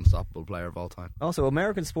the most unstoppable player of all time. Also,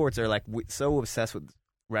 American sports are like so obsessed with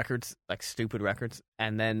records, like stupid records,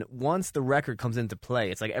 and then once the record comes into play,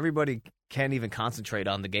 it's like everybody can't even concentrate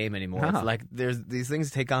on the game anymore. It's like there's these things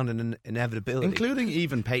take on an inevitability, including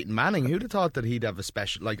even Peyton Manning. Who'd have thought that he'd have a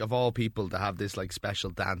special, like of all people, to have this like special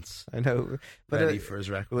dance? I know, but ready for his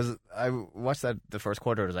record. I watched that the first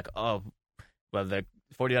quarter. It was like, oh, well, the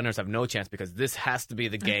 49ers have no chance because this has to be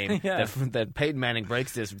the game that Peyton Manning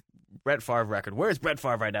breaks this Brett Favre record. Where's Brett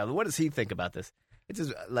Favre right now? What does he think about this? It's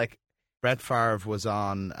just like Brett Favre was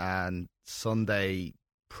on Sunday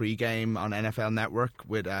pre-game on NFL Network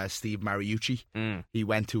with Steve Mariucci. He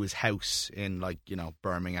went to his house in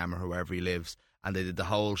Birmingham or wherever he lives, and they did the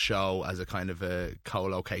whole show as a kind of a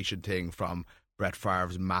co-location thing from Brett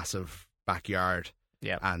Favre's massive backyard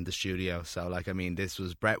and the studio. So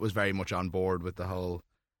Brett was very much on board with the whole.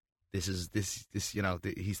 He's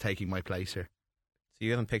taking my place here. So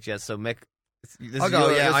you haven't picked yet. So Mick,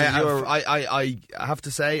 I have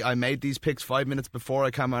to say I made these picks 5 minutes before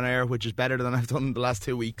I came on air, which is better than I've done the last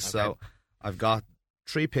 2 weeks. Okay. So I've got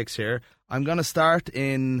 3 picks here. I'm going to start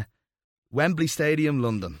in Wembley Stadium,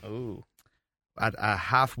 London. Ooh. At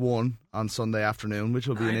 1:30 on Sunday afternoon, which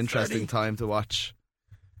will be an interesting time to watch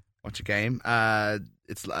a game.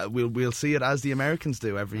 We'll see it as the Americans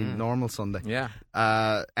do every normal Sunday. Yeah.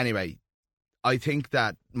 Anyway, I think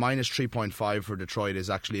that -3.5 for Detroit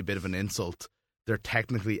is actually a bit of an insult. They're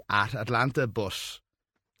technically at Atlanta, but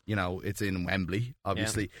it's in Wembley,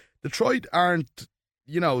 obviously. Yeah. Detroit aren't,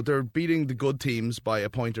 they're beating the good teams by a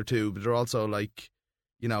point or two, but they're also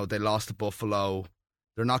they lost to Buffalo.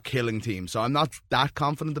 They're not killing teams. So I'm not that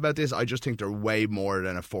confident about this. I just think they're way more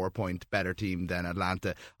than a 4-point better team than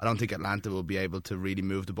Atlanta. I don't think Atlanta will be able to really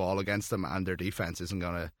move the ball against them, and their defense isn't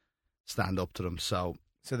going to stand up to them. So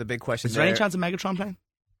the big question is there any chance of Megatron playing?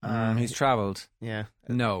 He's travelled. Yeah.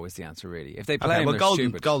 No is the answer, really. If they play him, Golden,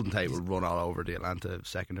 stupid. Golden Tate will run all over the Atlanta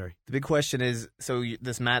secondary. The big question is,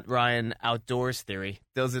 this Matt Ryan outdoors theory,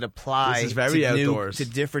 does it apply this is very outdoors. To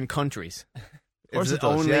different countries? Of course it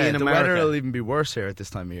does. Only in the America? weather will even be worse here at this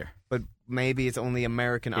time of year. But maybe it's only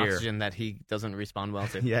American oxygen that he doesn't respond well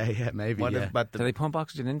to. Yeah, maybe. Do they pump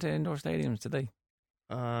oxygen into indoor stadiums today?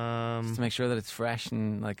 Just to make sure that it's fresh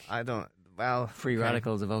and I don't. Well, free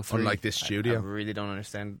radicals of O3. Unlike this studio. I really don't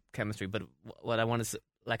understand chemistry, but what I want to say,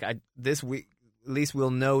 this week, at least we'll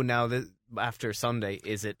know now that after Sunday,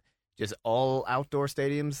 is it just all outdoor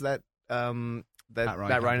stadiums that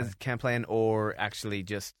Ryan can't play in, or actually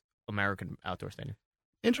just American outdoor stadiums?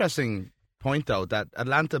 Interesting point though, that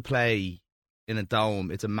Atlanta play in a dome.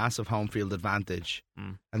 It's a massive home field advantage,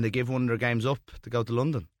 and they give one of their games up to go to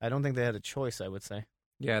London. I don't think they had a choice, I would say.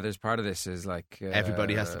 Yeah, there's part of this is like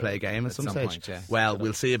everybody has to play a game at some stage. Point, yeah. Well,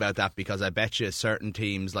 we'll see about that because I bet you certain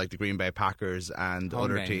teams like the Green Bay Packers and home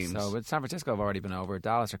other games. teams. So, but San Francisco have already been over.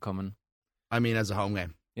 Dallas are coming. I mean, as a home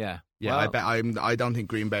game. Yeah. Yeah, Well, I don't think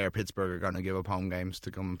Green Bay or Pittsburgh are going to give up home games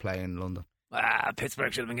to come and play in London.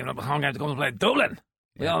 Pittsburgh should have been giving up a home game to come and play Dublin.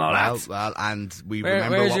 We all know that. Well, and we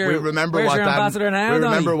where's remember your ambassador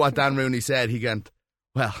now, what Dan Rooney said. He went,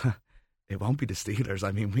 well, it won't be the Steelers.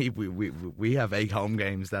 I mean, we have 8 home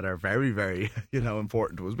games that are very, very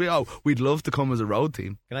important to us. We'd love to come as a road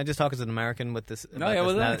team. Can I just talk as an American with this? No, yeah,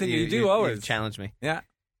 well, I think you do always challenge me. Yeah,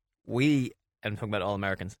 I'm talking about all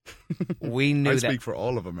Americans. We knew I speak for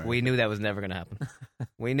all of America. We knew that was never going to happen.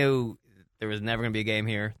 We knew there was never going to be a game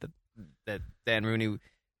here. That Dan Rooney,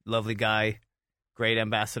 lovely guy, great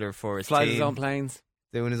ambassador for his flies team, his own planes,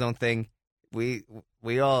 doing his own thing. We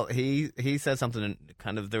all he said something and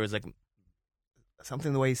kind of there was like something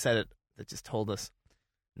in the way he said it that just told us,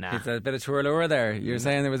 nah. It's a bit of twirl there. You're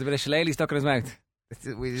saying there was a bit of shillelagh stuck in his mouth.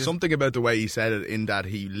 Something about the way he said it, in that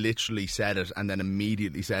he literally said it and then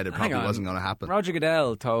immediately said it probably wasn't going to happen. Roger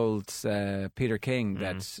Goodell told Peter King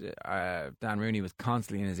that Dan Rooney was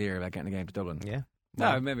constantly in his ear about getting a game to Dublin. Yeah.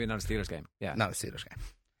 No, maybe not a Steelers game. Yeah, not a Steelers game.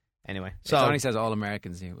 Anyway, so Donny says all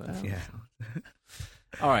Americans. Yeah.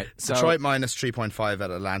 All right. So Detroit minus 3.5 at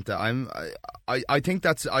Atlanta. I think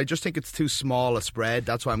I just think it's too small a spread.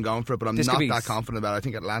 That's why I'm going for it. But I'm not that confident about it. I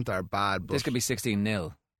think Atlanta are bad. But this could be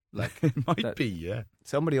 16-0. Like it might be. Yeah.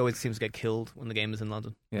 Somebody always seems to get killed when the game is in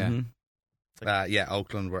London. Yeah. Mm-hmm.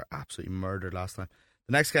 Oakland were absolutely murdered last time.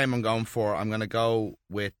 The next game I'm going to go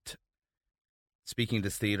with. Speaking of the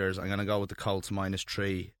Steelers, I'm going to go with the Colts minus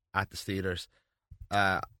 3 at the Steelers.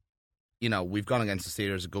 We've gone against the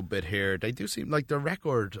Steelers a good bit here. They do seem like their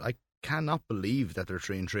record, I cannot believe that they're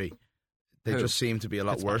 3-3. They just seem to be a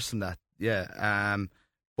lot worse than that. Yeah.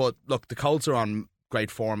 But look, the Colts are on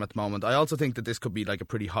great form at the moment. I also think that this could be like a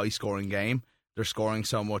pretty high scoring game. They're scoring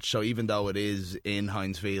so much, so even though it is in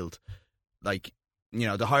Heinz Field, the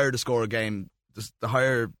higher the score a game, the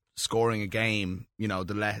higher scoring a game,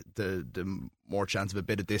 the more chance of a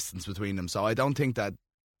bit of distance between them. So I don't think that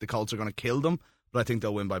the Colts are going to kill them, but I think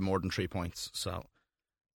they'll win by more than 3 points. So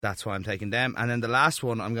that's why I'm taking them. And then the last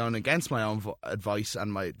one, I'm going against my own advice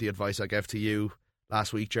and the advice I gave to you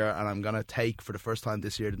last week, Ger, and I'm going to take for the first time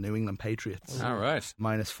this year the New England Patriots. All right.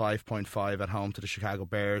 Minus 5.5 at home to the Chicago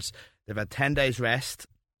Bears. They've had 10 days rest.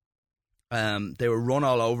 They were run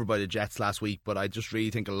all over by the Jets last week, but I just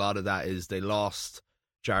really think a lot of that is they lost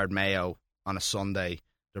Jared Mayo on a Sunday.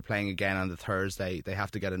 They're playing again on the Thursday. They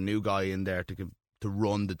have to get a new guy in there to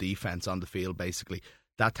run the defense on the field, basically.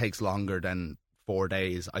 That takes longer than 4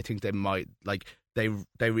 days. I think they might, they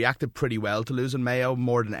reacted pretty well to losing Mayo,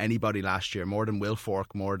 more than anybody last year, more than Will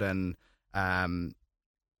Fork, more than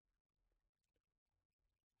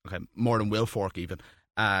Will Fork even.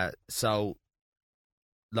 So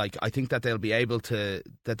I think that they'll be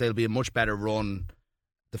a much better run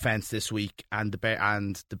defense this week, and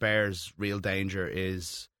the Bears' real danger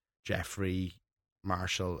is Jeffrey,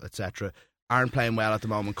 Marshall, etc. aren't playing well at the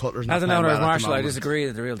moment. Cutler's not as an playing owner well of Marshall, at the I moment. disagree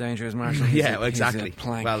that the real danger is Marshall. Exactly.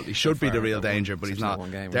 Well, he should be the real danger, but he's not.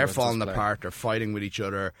 They're falling apart. They're fighting with each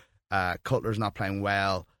other. Cutler's not playing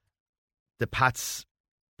well. The Pats'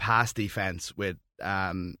 pass defense with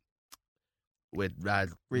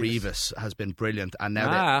Revis has been brilliant, and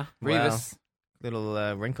now Revis,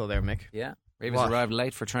 little wrinkle there, Mick. Yeah, Revis arrived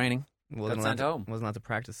late for training. Wasn't allowed to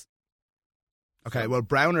practice. Okay, well,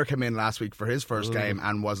 Browner came in last week for his first game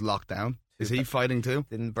and was locked down. Is he fighting too?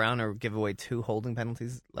 Didn't Browner give away 2 holding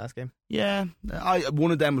penalties last game? Yeah, one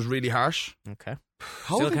of them was really harsh. Okay,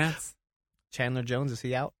 still counts. Chandler Jones, is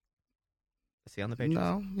he out? Is he on the Patriots?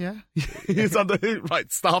 No, yeah. He's on the...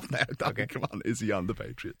 Right, stop now. Okay. Come on, is he on the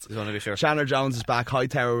Patriots? Just want to be sure. Chandler Jones is back.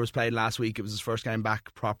 Hightower was played last week. It was his first game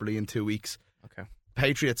back properly in 2 weeks. Okay.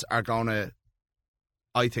 Patriots are going to,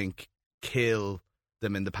 I think, kill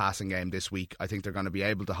them in the passing game this week. I think they're going to be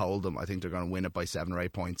able to hold them. I think they're going to win it by 7 or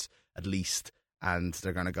 8 points at least. And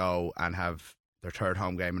they're going to go and have their 3rd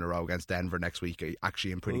home game in a row against Denver next week,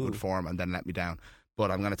 actually in pretty good form, and then let me down. But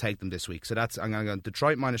I'm going to take them this week. So I'm going to go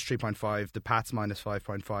Detroit minus 3.5, the Pats minus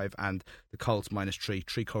 5.5, and the Colts minus 3.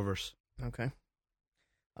 3 covers. Okay.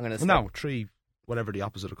 I'm going to no 3, whatever the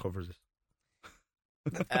opposite of covers is.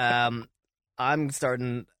 I'm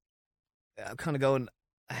starting. I'm kind of going.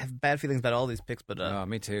 I have bad feelings about all these picks, but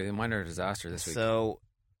me too. Mine are a disaster this week. So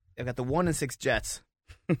I've got the 1-6 Jets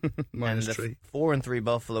minus and 3, 4-3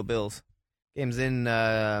 Buffalo Bills. Games in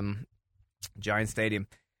Giant Stadium.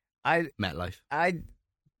 MetLife.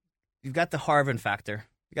 You've got the Harvin factor.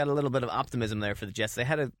 You got a little bit of optimism there for the Jets. They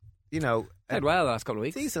had Did well the last couple of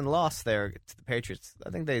weeks. Decent loss there to the Patriots. I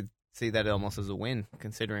think they see that almost as a win,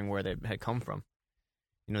 considering where they had come from.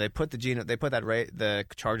 They put the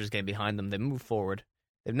Chargers game behind them. They moved forward.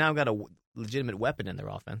 They've now got a legitimate weapon in their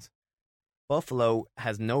offense. Buffalo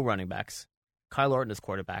has no running backs. Kyle Orton is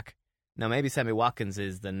quarterback. Now maybe Sammy Watkins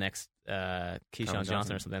is the next Keyshawn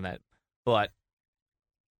Johnson or something like that. But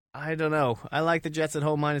I don't know. I like the Jets at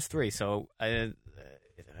home -3. So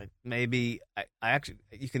maybe actually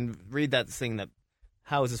you can read that thing that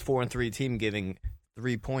how is this 4-3 team giving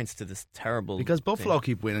 3 points to this terrible because Buffalo team.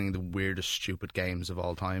 keep winning the weirdest stupid games of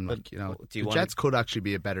all time. The Jets could actually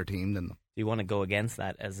be a better team than them. Do you want to go against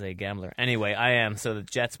that as a gambler? Anyway, I am. So the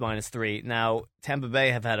Jets -3. Now Tampa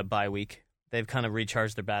Bay have had a bye week. They've kind of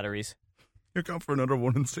recharged their batteries. You're going for another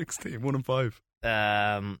 1-6 team, 1-5.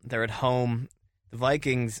 They're at home. The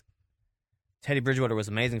Vikings. Teddy Bridgewater was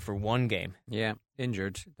amazing for one game. Yeah,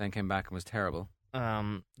 injured, then came back and was terrible.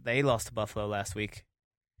 They lost to Buffalo last week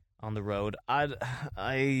on the road.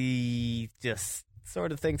 I just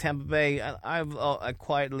sort of think Tampa Bay. I have a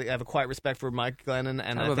quiet respect for Mike Glennon,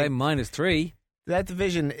 and Tampa Bay -3. That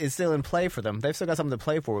division is still in play for them. They've still got something to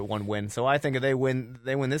play for with one win. So I think if they win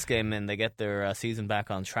this game and they get their season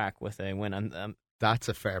back on track with a win. That's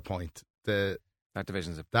a fair point. That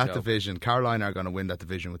division's a that joke. division. Carolina are going to win that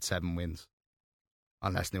division with 7 wins,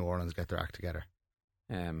 unless New Orleans get their act together.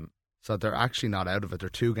 So they're actually not out of it. They're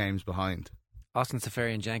 2 games behind. Austin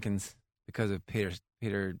Seferian-Jenkins, because of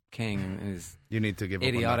Peter King, is you need to give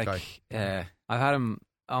idiotic. Up on that guy. I've had him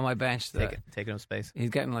on my bench. Taking up space. He's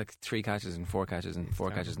getting like 3 catches and 4 catches and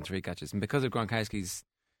 4 catches and 3 catches. And because of Gronkowski's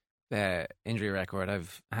injury record,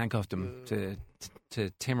 I've handcuffed him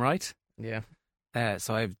to Tim Wright. Yeah.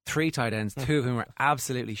 So I have 3 tight ends, 2 of whom are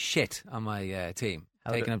absolutely shit on my team.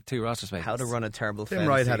 Taking up 2 roster spaces. How to run a terrible Tim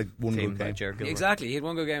Wright had one team good by game. Jared Gilbert. Exactly, he had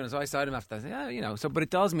one good game, and so I started him after that. So, but it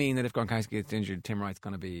does mean that if Gronkowski gets injured, Tim Wright's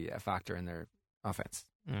going to be a factor in their offense.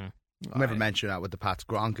 I never mentioned that with the Pats.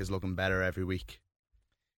 Gronk is looking better every week.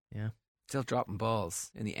 Yeah, still dropping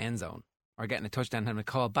balls in the end zone or getting a touchdown and having a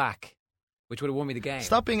call back, which would have won me the game.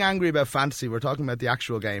 Stop being angry about fantasy. We're talking about the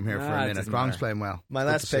actual game here for a minute. Gronk's playing well. My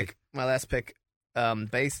last pick.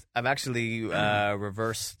 I've actually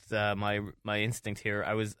reversed my instinct here.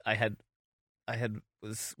 I was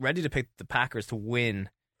ready to pick the Packers to win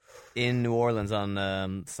in New Orleans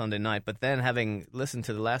on Sunday night, but then having listened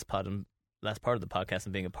to the last part of the podcast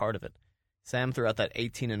and being a part of it, Sam threw out that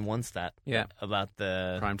 18-1 stat about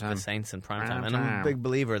the Saints in primetime, and I'm a big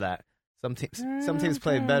believer that some teams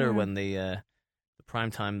play better when the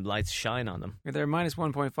primetime lights shine on them. They're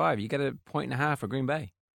 -1.5. You get a 1.5 for Green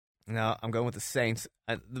Bay. No, I'm going with the Saints.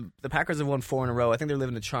 The Packers have won 4 in a row. I think they're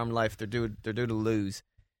living a charmed life. They're due to lose.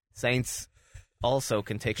 Saints also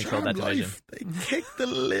can take control of that division. They kicked the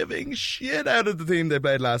living shit out of the team they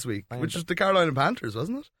played last week, which was the Carolina Panthers,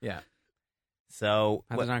 wasn't it? Yeah. So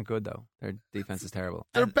Panthers aren't good though. Their defense is terrible.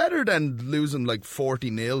 They're better than losing like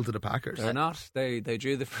 40-0 to the Packers. They're not. They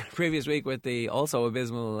drew the previous week with the also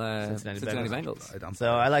abysmal Cincinnati Bengals.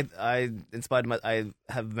 So I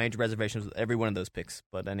have major reservations with every one of those picks.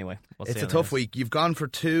 But anyway, it's a tough week. You've gone for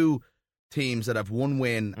 2 teams that have 1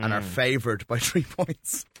 win and are favoured by 3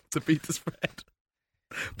 points to beat the spread.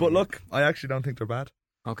 But look, I actually don't think they're bad.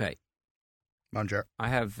 Okay. Manager. I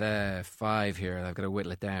have 5 here. I've got to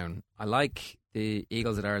whittle it down. I like the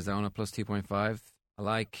Eagles at Arizona plus 2.5. I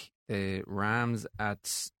like the Rams at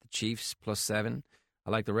the Chiefs plus 7. I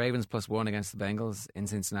like the Ravens plus 1 against the Bengals in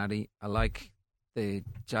Cincinnati. I like the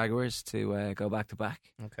Jaguars to go back to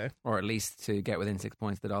back. Okay. Or at least to get within 6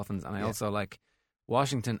 points of the Dolphins. And I also like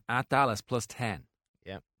Washington at Dallas plus 10.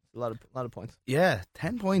 Yeah. A lot of points. Yeah,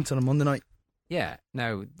 10 points on a Monday night. Yeah.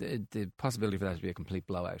 Now, the possibility for that to be a complete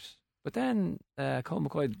blowout. But then Colt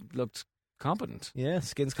McCoy looked competent. Yeah,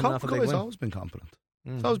 skin's coming off a big win. He's always been competent.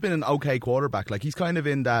 He's always been an okay quarterback. Like, he's kind of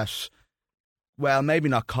in that, well, maybe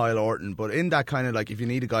not Kyle Orton, but in that kind of like, if you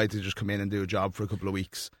need a guy to just come in and do a job for a couple of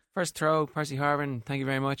weeks. First throw, Percy Harvin, thank you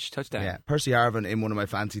very much, touchdown. Yeah, Percy Harvin in one of my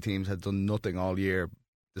fantasy teams had done nothing all year,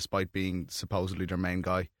 despite being supposedly their main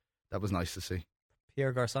guy. That was nice to see.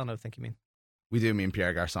 Pierre Garçon, I think you mean. We do mean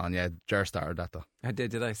Pierre Garçon, yeah. Jer started that though. I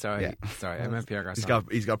did I? Sorry. Yeah. Sorry, I meant Pierre Garçon.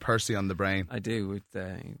 He's got Percy on the brain. I do, with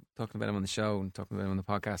talking about him on the show and talking about him on the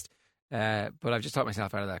podcast. But I've just talked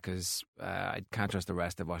myself out of that because I can't trust the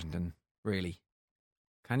rest of Washington, really.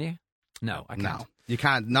 Can you? No, I can't. No, you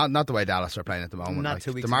can't. Not the way Dallas are playing at the moment. Not like,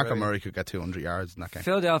 2 weeks DeMarco Murray could get 200 yards in that game.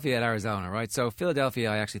 Philadelphia at Arizona, right? So Philadelphia,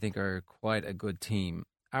 I actually think, are quite a good team.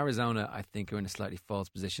 Arizona, I think, are in a slightly false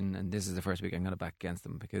position, and this is the first week I'm going to back against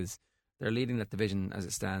them because they're leading that division as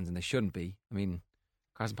it stands, and they shouldn't be. I mean,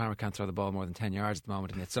 Carson Palmer can't throw the ball more than 10 yards at the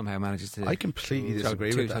moment, and yet somehow manages to. I completely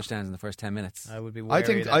disagree two with that. touchdowns in the first 10 minutes. I would be. I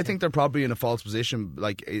think they're probably in a false position,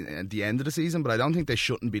 like at the end of the season. But I don't think they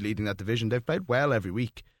shouldn't be leading that division. They've played well every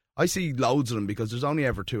week. I see loads of them because there's only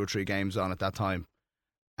ever 2 or 3 games on at that time,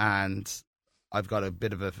 and I've got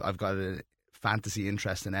a fantasy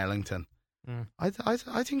interest in Ellington. I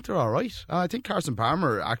think they're all right. I think Carson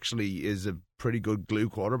Palmer actually is a pretty good glue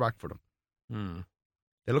quarterback for them.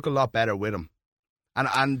 They look a lot better with him.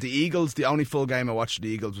 And the Eagles, the only full game I watched of the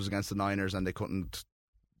Eagles was against the Niners, and they couldn't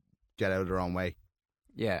get out of their own way.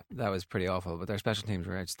 Yeah, that was pretty awful, but their special teams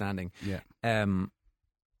were outstanding. Yeah.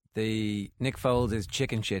 The Nick Foles'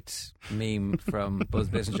 chicken shit meme from Buzz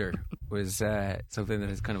Bissinger was something that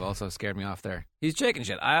has kind of also scared me off there. He's chicken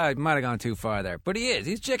shit. I might have gone too far there, but he is.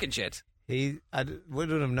 He's chicken shit. I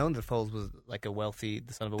wouldn't have known that Foles was like the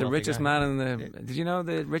son of a wealthy richest guy. man in the. Did you know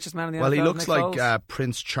the richest man in the NFL? Well, he looks Nick like Foles?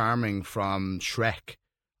 Prince Charming from Shrek.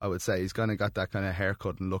 I would say he's kind of got that kind of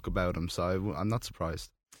haircut and look about him. So I'm not surprised.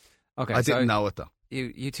 Okay, I didn't know it though.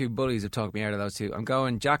 You two bullies have talked me out of those two. I'm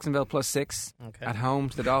going Jacksonville +6 at home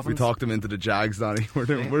to the Dolphins. We talked him into the Jags, Donny. We're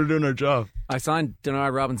doing our job. I signed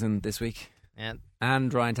Denard Robinson this week and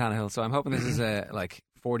Ryan Tannehill, so I'm hoping this is a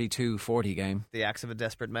 42-40 game. The acts of a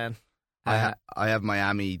desperate man. I have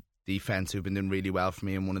Miami defense who've been doing really well for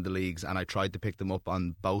me in one of the leagues, and I tried to pick them up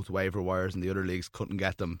on both waiver wires in the other leagues, couldn't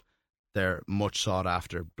get them. They're much sought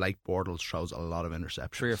after. Blake Bortles throws a lot of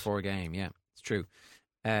interceptions. 3 or 4 game, yeah, it's true.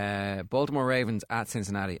 Baltimore Ravens at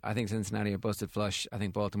Cincinnati. I think Cincinnati are busted flush. I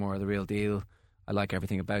think Baltimore are the real deal. I like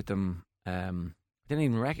everything about them. I didn't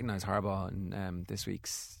even recognise Harbaugh in this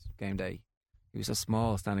week's game day. He was so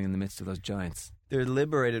small standing in the midst of those giants. They're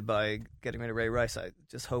liberated by getting rid of Ray Rice. I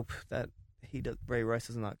just hope that Ray Rice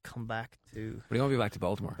does not come back to. But he won't be back to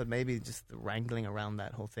Baltimore. But maybe just the wrangling around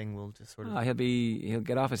that whole thing will just sort of. He'll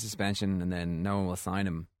get off his suspension, and then no one will sign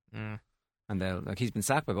him. And he's been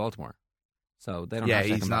sacked by Baltimore, so they don't. Yeah, have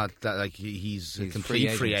to he's not back. he's a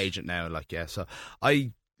complete free agent now. So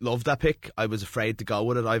I love that pick. I was afraid to go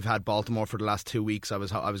with it. I've had Baltimore for the last 2 weeks. I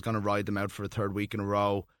was going to ride them out for a third week in a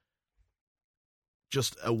row.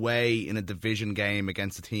 Just away in a division game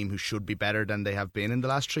against a team who should be better than they have been in the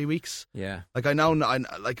last 3 weeks. Yeah,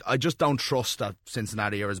 I just don't trust that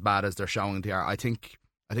Cincinnati are as bad as they're showing they are. I think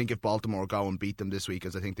if Baltimore go and beat them this week,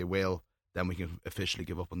 as I think they will, then we can officially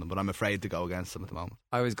give up on them. But I'm afraid to go against them at the moment.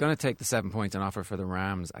 I was going to take the 7 points and offer for the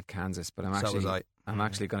Rams at Kansas, but I'm actually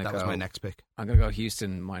going to go. That was my next pick. I'm going to go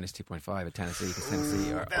Houston -2.5 at Tennessee because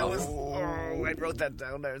Tennessee are. I wrote that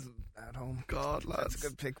down there at home. God, lads, that's a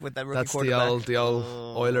good pick with that rookie that's quarterback. the old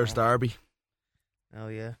Oilers derby. Oh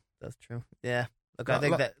yeah, that's true. Yeah, look, I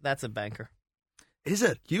think that's a banker. Is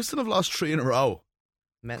it? Houston have lost 3 in a row.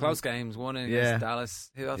 Close games, one against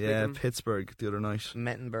Dallas. Who else beat them? Pittsburgh the other night.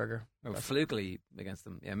 Mettenberger. Flukily against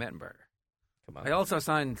them. Yeah, Mettenberger. Come on. I also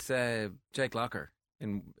signed Jake Locker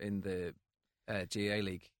in the GA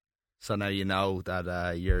League. So now you know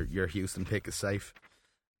that your Houston pick is safe.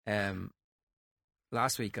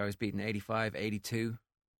 Last week I was beaten 85-82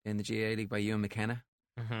 in the GA League by Ewan McKenna.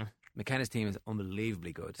 Mm-hmm. McKenna's team is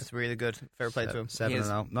unbelievably good. It's really good. Fair play to him.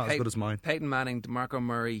 7-0. Not as good as mine. Peyton Manning, DeMarco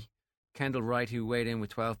Murray, Kendall Wright, who weighed in with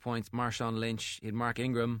 12 points, Marshawn Lynch, he had Mark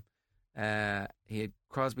Ingram, he had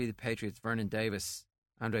Crosby the Patriots, Vernon Davis,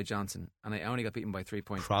 Andre Johnson, and I only got beaten by 3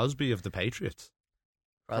 points. Crosby of the Patriots?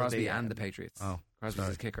 Crosby and the Patriots. Oh, Crosby's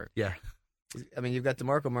his kicker. Yeah. I mean, you've got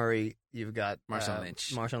DeMarco Murray, you've got Marshawn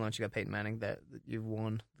Lynch, you got Peyton Manning. That you've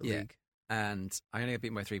won the league, and I only got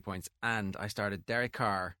beaten by 3 points. And I started Derek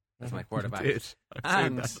Carr as my quarterback.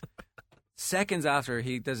 And seconds after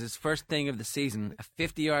he does his first thing of the season, a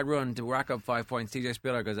 50-yard run to rack up 5 points, TJ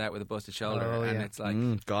Spiller goes out with a busted shoulder, and it's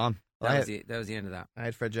like gone. That was the end of that. I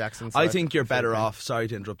had Fred Jackson. So I think you're better off. Sorry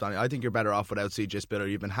to interrupt, Donny. I think you're better off without CJ Spiller.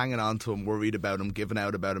 You've been hanging on to him, worried about him, giving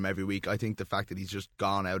out about him every week. I think the fact that he's just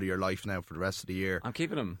gone out of your life now for the rest of the year. I'm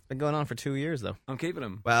keeping him. Been going on for 2 years though. I'm keeping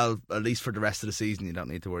him. Well, at least for the rest of the season, you don't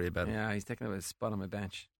need to worry about him. Yeah, he's taking up a spot on my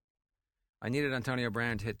bench. I needed Antonio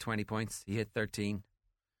Brown to hit 20 points. He hit 13.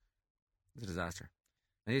 It's a disaster.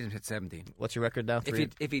 I needed him to hit 17. What's your record now?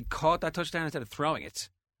 If he'd caught that touchdown instead of throwing it,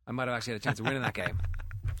 I might have actually had a chance of winning that game.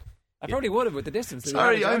 I probably would have with the distance.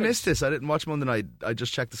 Sorry, I missed this. I didn't watch Monday night. I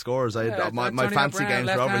just checked the scores. My fancy games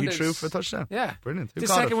were over. He threw for a touchdown. Yeah, brilliant. The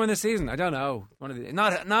second one this season. I don't know.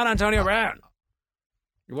 Not Antonio Brown.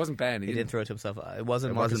 It wasn't Ben. He didn't throw it to himself. It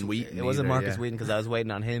wasn't Wheaton. It wasn't Marcus Wheaton because I was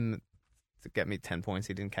waiting on him to get me 10 points.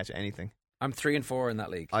 He didn't catch anything. I'm 3-4 in that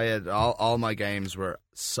league. I had all my games were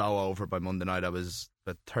so over by Monday night. I was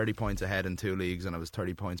about 30 points ahead in 2 leagues, and I was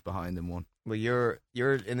 30 points behind in 1. Well, you're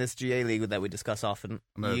in this GA league that we discuss often.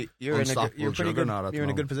 You're in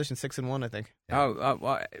a good position, 6-1, I think. Yeah.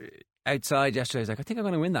 Well, outside yesterday, I was like, I think I'm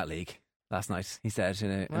going to win that league. Last night, he said in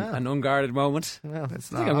an unguarded moment. Well, I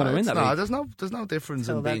think I'm going to win that league. There's no difference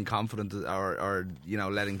in being confident or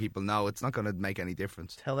letting people know. It's not going to make any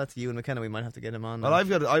difference. Tell that to Ewan McKenna. We might have to get him on. Well,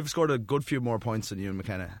 I've scored a good few more points than Ewan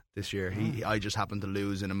McKenna this year. I just happened to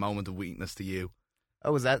lose in a moment of weakness to you.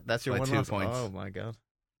 Oh, that's your by 1 2 loss? points. Oh my god.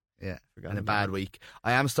 Yeah, in a bad week.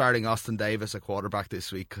 I am starting Austin Davis at quarterback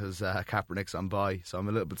this week because Kaepernick's on bye, so I'm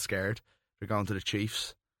a little bit scared. We're going to the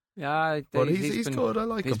Chiefs. Yeah, but he's good. I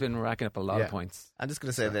like him. He's been racking up a lot of points. I'm just going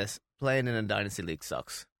to say this: playing in a dynasty league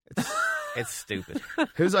sucks. It's stupid.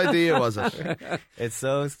 Whose idea was it? It's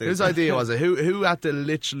so stupid. Whose idea was it? Who had to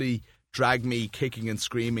literally drag me kicking and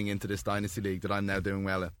screaming into this dynasty league that I'm now doing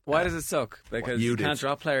well in? Why does it suck? Because you can't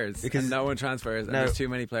drop players. Because and no one transfers. And there's too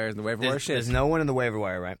many players in the waiver wire. There's no one in the waiver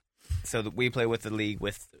wire, right? So we play with the league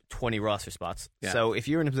with 20 roster spots. Yeah. So if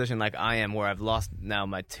you're in a position like I am, where I've lost now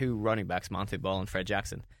my 2 running backs, Monte Ball and Fred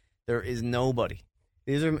Jackson, there is nobody.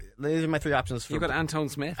 These are my 3 options. You've got Anton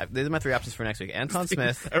Smith. These are my 3 options for next week. Anton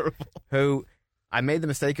Smith, who I made the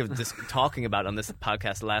mistake of just talking about on this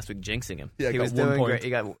podcast last week, jinxing him. Yeah, he was doing great.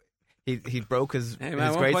 He broke his his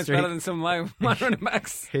 1 great point's streak. Better than some of my running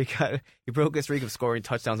backs. He broke his streak of scoring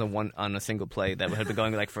touchdowns on a single play that had been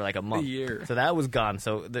going for a month. A year. So that was gone.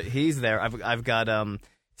 So he's there. I've got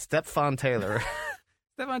Stephon Taylor.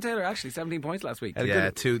 Stephon Taylor actually 17 points last week. Yeah,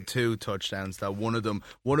 two touchdowns. Though one of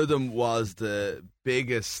them was the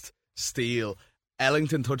biggest steal.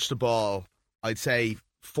 Ellington touched the ball, I'd say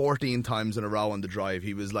 14 times in a row on the drive.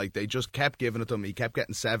 He was like, they just kept giving it to him. He kept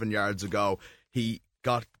getting 7 yards a go. He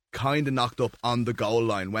got kind of knocked up on the goal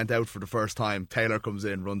line, went out for the first time. Taylor comes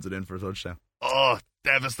in, runs it in for a touchdown. Oh,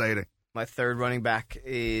 devastating. My 3rd running back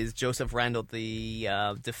is Joseph Randall, the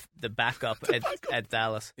backup at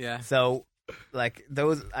Dallas. Yeah. So,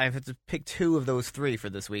 those, I have to pick 2 of those 3 for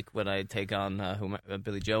this week when I take on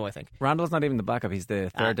Billy Joe, I think. Randall's not even the backup; he's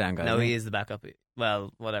the 3rd down guy. No, he is the backup.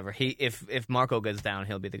 Well, whatever. If Marco goes down,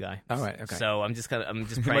 he'll be the guy. All right. Okay. So I'm just praying.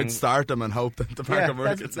 You might start him and hope that the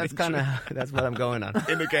backup gets that's kind of that's what I'm going on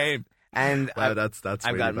in the game. And I've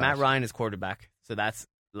really got Matt Ryan as quarterback, so that's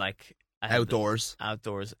outdoors.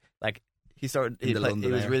 He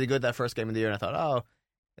was really good that first game of the year, and I thought,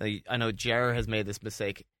 I know Jer has made this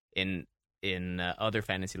mistake in other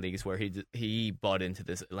fantasy leagues where he bought into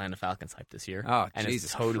this Atlanta Falcons hype this year. Oh, and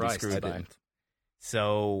Jesus it's totally Christ, screwed by.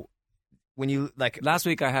 So when you last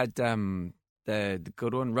week, I had the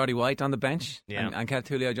good one, Roddy White, on the bench, and kept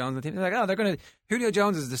Julio Jones on the team. They're like, they're going to Julio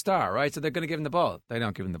Jones is the star, right? So they're going to give him the ball. They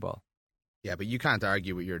don't give him the ball. Yeah, but you can't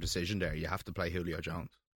argue with your decision there. You have to play Julio Jones.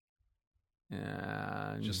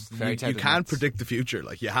 You can't predict the future.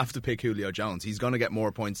 You have to pick Julio Jones. He's going to get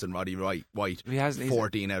more points than Roddy White. He has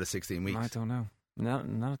 14 out of 16 weeks. I don't know. Not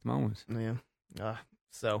at the moment. Yeah.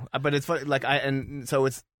 But it's funny. So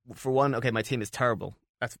it's for one. Okay, my team is terrible.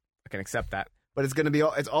 I can accept that. But it's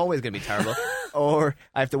always going to be terrible. Or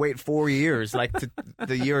I have to wait 4 years, to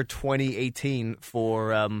the year 2018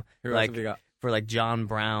 for John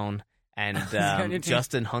Brown and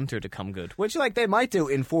Justin Hunter to come good, which they might do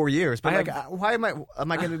in 4 years. But why am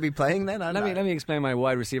I going to be playing then? Let me explain my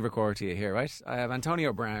wide receiver core to you here. Right, I have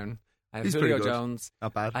Antonio Brown, I have Julio Jones,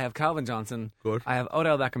 not bad. I have Calvin Johnson, good. I have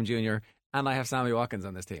Odell Beckham Jr. and I have Sammy Watkins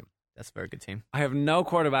on this team. That's a very good team. I have no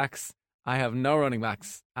quarterbacks. I have no running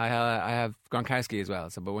backs. I have Gronkowski as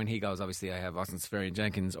well. So, but when he goes, obviously, I have Austin Safarian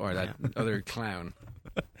Jenkins or that other clown.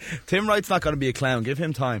 Tim Wright's not going to be a clown. Give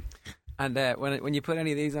him time. And when you put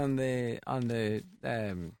any of these on the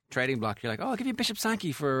trading block, you're like, I'll give you Bishop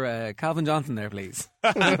Sankey for Calvin Johnson there, please.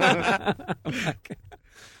 It's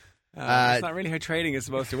not really how trading is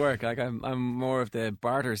supposed to work. I'm more of the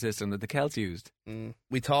barter system that the Celts used.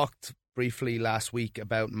 We talked briefly last week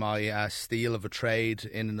about my steal of a trade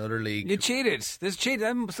in another league. You cheated. There's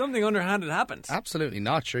cheating. Something underhanded happened. Absolutely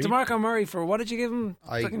not, sure. DeMarco Murray for what did you give him?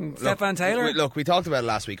 Stephon Taylor? Look, we talked about it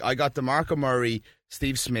last week. I got DeMarco Murray,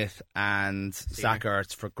 Steve Smith and Zach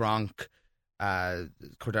Ertz for Gronk,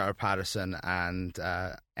 Cordero Patterson and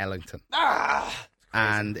Ellington.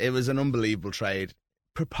 And it was an unbelievable trade.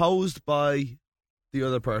 Proposed by the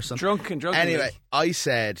other person. Drunk. Anyway, I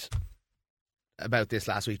said about this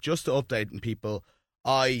last week, just to update people,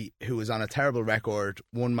 who was on a terrible record,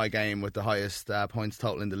 won my game with the highest points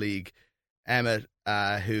total in the league. Emmett,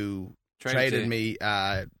 who traded me,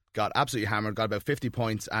 got absolutely hammered, got about 50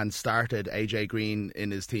 points, and started AJ Green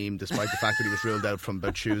in his team despite the fact that he was ruled out from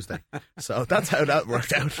about Tuesday. So that's how that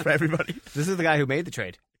worked out for everybody. This is the guy who made the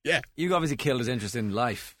trade. Yeah. You obviously killed his interest in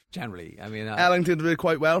life, generally. I mean, Ellington did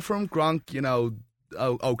quite well for him. Gronk,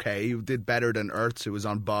 okay, he did better than Ertz, who was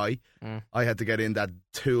on bye. I had to get in that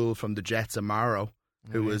tool from the Jets, Amaro,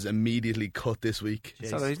 who was immediately cut this week.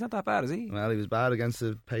 so he's not that bad, is he? Well, he was bad against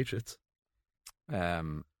the Patriots.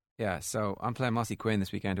 Yeah, so I'm playing Mossy Quinn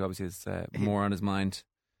this weekend, who obviously is more on his mind.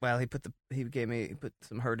 Well, he put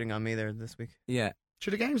some herding on me there this week. Yeah.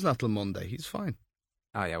 Sure, the game's not till Monday. He's fine.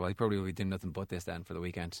 Oh yeah, well he probably will be doing nothing but this then for the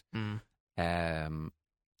weekend. Who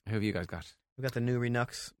have you guys got? We've got the new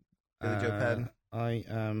Renux, Billy Joe Padden. I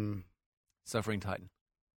am Suffering Titan.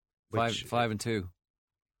 Which- 5-2.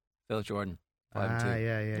 Phil Jordan. 5-2.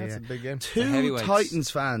 Yeah. That's a big game. Two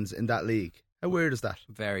Titans fans in that league. How weird is that?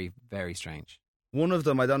 Very, very strange. One of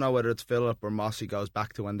them, I don't know whether it's Philip or Mossy, goes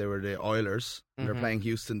back to when they were the Oilers. They're playing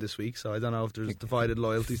Houston this week, so I don't know if there's divided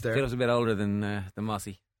loyalties there. Philip's a bit older than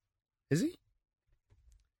Mossy. Is he?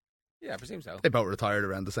 Yeah, I presume so. They both retired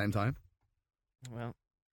around the same time. Well,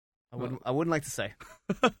 I wouldn't like to say.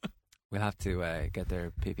 We'll have to get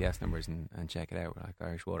their PPS numbers and check it out, like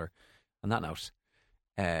Irish Water. On that note,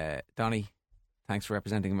 Donny, thanks for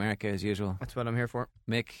representing America as usual. That's what I'm here for.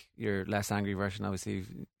 Mick, your less angry version, obviously,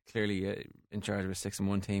 clearly in charge of a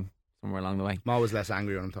 6-1 team somewhere along the way. I'm always less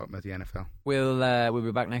angry when I'm talking about the NFL. We'll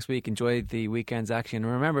be back next week. Enjoy the weekend's action.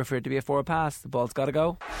 And remember, for it to be a forward pass, the ball's got to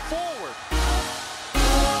go Forward.